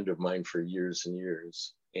been a friend of mine for years and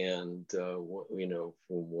years. And, you know,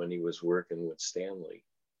 from when he was working with Stanley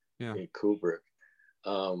in Kubrick.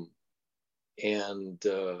 You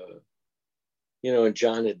know, and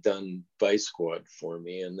John had done Vice Squad for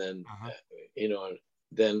me. And then, you know,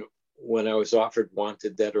 then when I was offered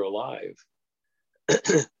Wanted Dead or Alive,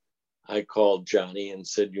 I called Johnny and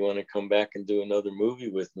said, you want to come back and do another movie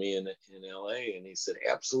with me in LA? And he said,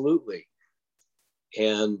 absolutely.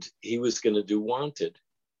 And he was going to do Wanted.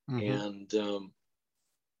 Mm-hmm. And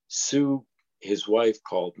Sue, his wife,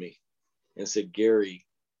 called me and said, Gary,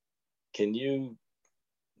 can you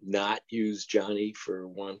not use Johnny for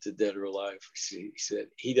Wanted Dead or Alive? He said,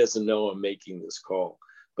 he doesn't know I'm making this call,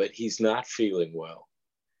 but he's not feeling well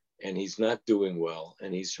and he's not doing well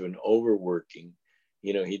and he's been overworking.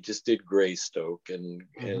 You know, he just did Greystoke and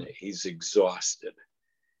he's exhausted.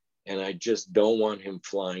 And I just don't want him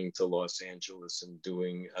flying to Los Angeles and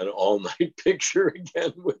doing an all-night picture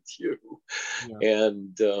again with you. Yeah.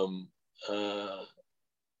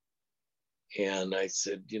 And I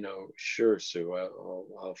said, you know, sure, Sue,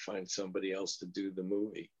 I'll find somebody else to do the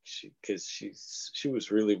movie, because she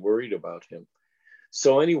was really worried about him.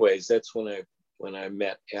 So, anyways, that's when I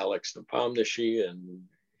met Alex Nepomniachtchi, and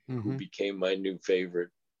who became my new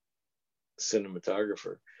favorite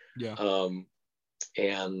cinematographer. Yeah.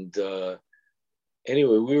 Anyway,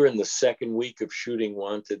 we were in the second week of shooting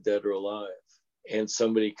Wanted Dead or Alive, and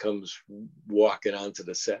somebody comes walking onto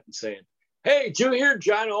the set and saying, hey, did you hear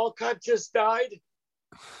John Alcott just died?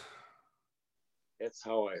 That's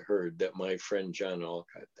how I heard that my friend John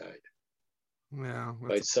Alcott died. Yeah.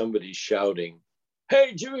 By somebody shouting,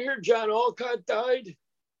 hey, did you hear John Alcott died?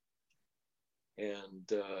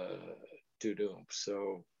 And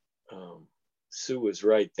so Sue was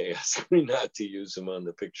right. They asked me not to use him on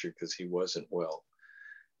the picture because he wasn't well.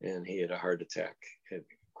 And he had a heart attack at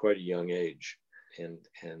quite a young age and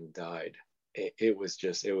died. It was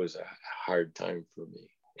a hard time for me.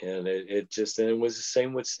 And it was the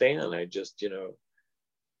same with Stan. I just, you know,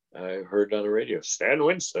 I heard on the radio, Stan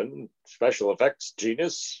Winston, special effects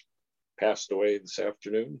genius, passed away this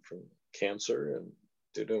afternoon from cancer, and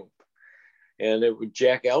and it was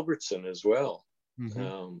Jack Albertson as well.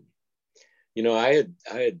 Mm-hmm. you know, I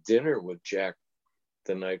had dinner with Jack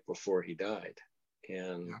the night before he died,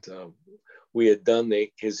 and we had done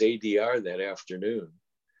his ADR that afternoon,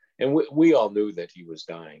 and we all knew that he was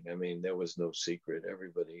dying. I mean, there was no secret.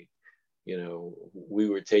 Everybody, you know, we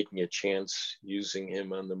were taking a chance using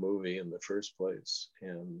him on the movie in the first place,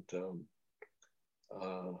 and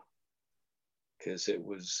because it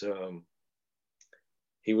was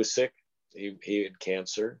he was sick. He had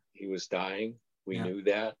cancer. He was dying. We knew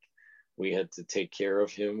that. We had to take care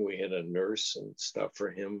of him. We had a nurse and stuff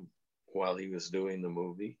for him while he was doing the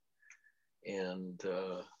movie, and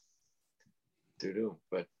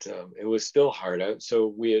but it was still hard out. So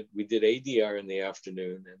we did ADR in the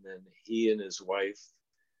afternoon, and then he and his wife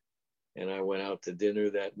and I went out to dinner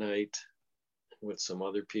that night with some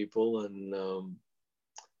other people, and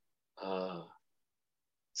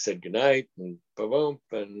said goodnight, and boom,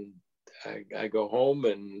 and I go home,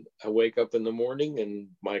 and I wake up in the morning, and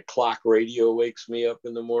my clock radio wakes me up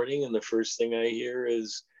in the morning, and the first thing I hear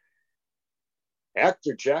is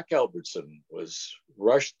actor Jack Albertson was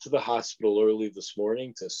rushed to the hospital early this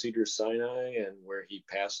morning to Cedars-Sinai, and where he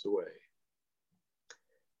passed away.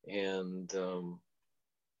 And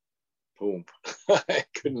boom, I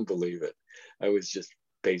couldn't believe it. I was just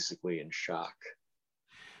basically in shock.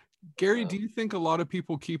 Gary, do you think a lot of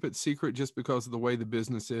people keep it secret just because of the way the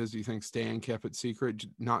business is? Do you think Stan kept it secret,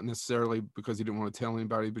 not necessarily because he didn't want to tell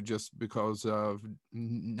anybody, but just because of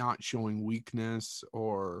not showing weakness?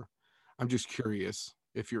 Or I'm just curious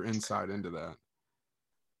if you're insight into that.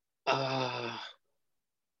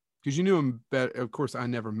 Because you knew him better. Of course, I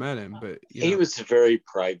never met him, but he was a very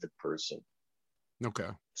private person. Okay.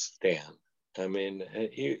 Stan. I mean,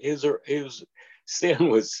 Stan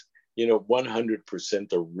was, you know,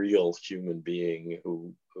 100% a real human being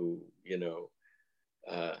who you know,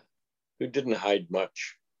 who didn't hide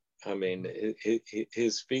much. I mean,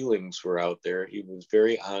 his feelings were out there. He was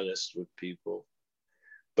very honest with people,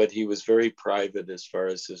 but he was very private as far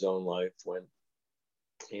as his own life went.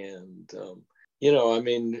 And, you know, I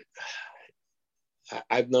mean,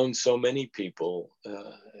 I've known so many people,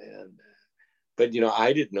 but, you know,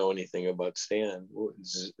 I didn't know anything about Stan.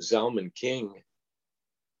 Zalman King,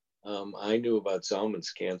 I knew about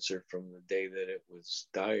Zalman's cancer from the day that it was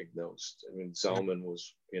diagnosed. I mean, Zalman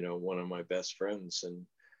was, you know, one of my best friends, and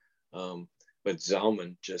but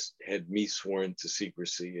Zalman just had me sworn to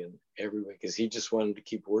secrecy and everything because he just wanted to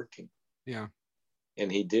keep working. Yeah,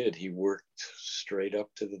 and he did. He worked straight up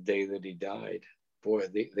to the day that he died. Boy,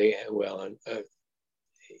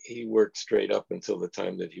 he worked straight up until the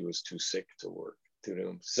time that he was too sick to work.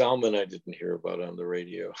 Zalman, I didn't hear about on the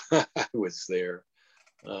radio. I was there.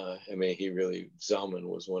 I mean, Zalman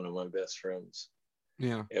was one of my best friends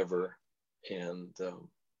ever. And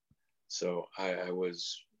so I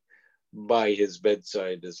was by his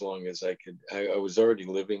bedside as long as I could. I was already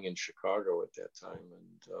living in Chicago at that time.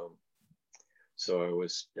 And so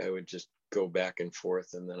I would just go back and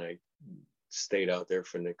forth. And then I stayed out there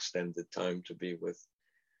for an extended time to be with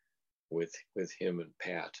him and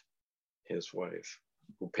Pat, his wife,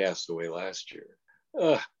 who passed away last year.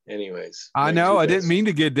 Anyways, I know I didn't mean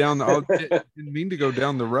to get down didn't mean to go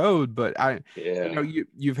down the road, but you know,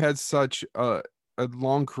 you've had such a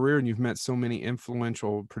long career, and you've met so many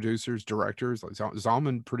influential producers, directors. Like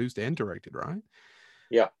Zalman produced and directed, right?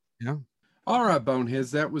 Yeah. All right,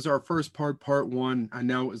 Boneheads, that was our first part one. I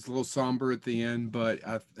know it was a little somber at the end, but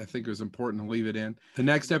I think it was important to leave it in. The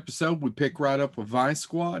next episode, we pick right up with Vice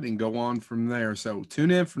Squad and go on from there. So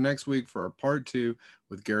tune in for next week for our part 2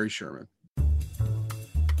 with Gary Sherman.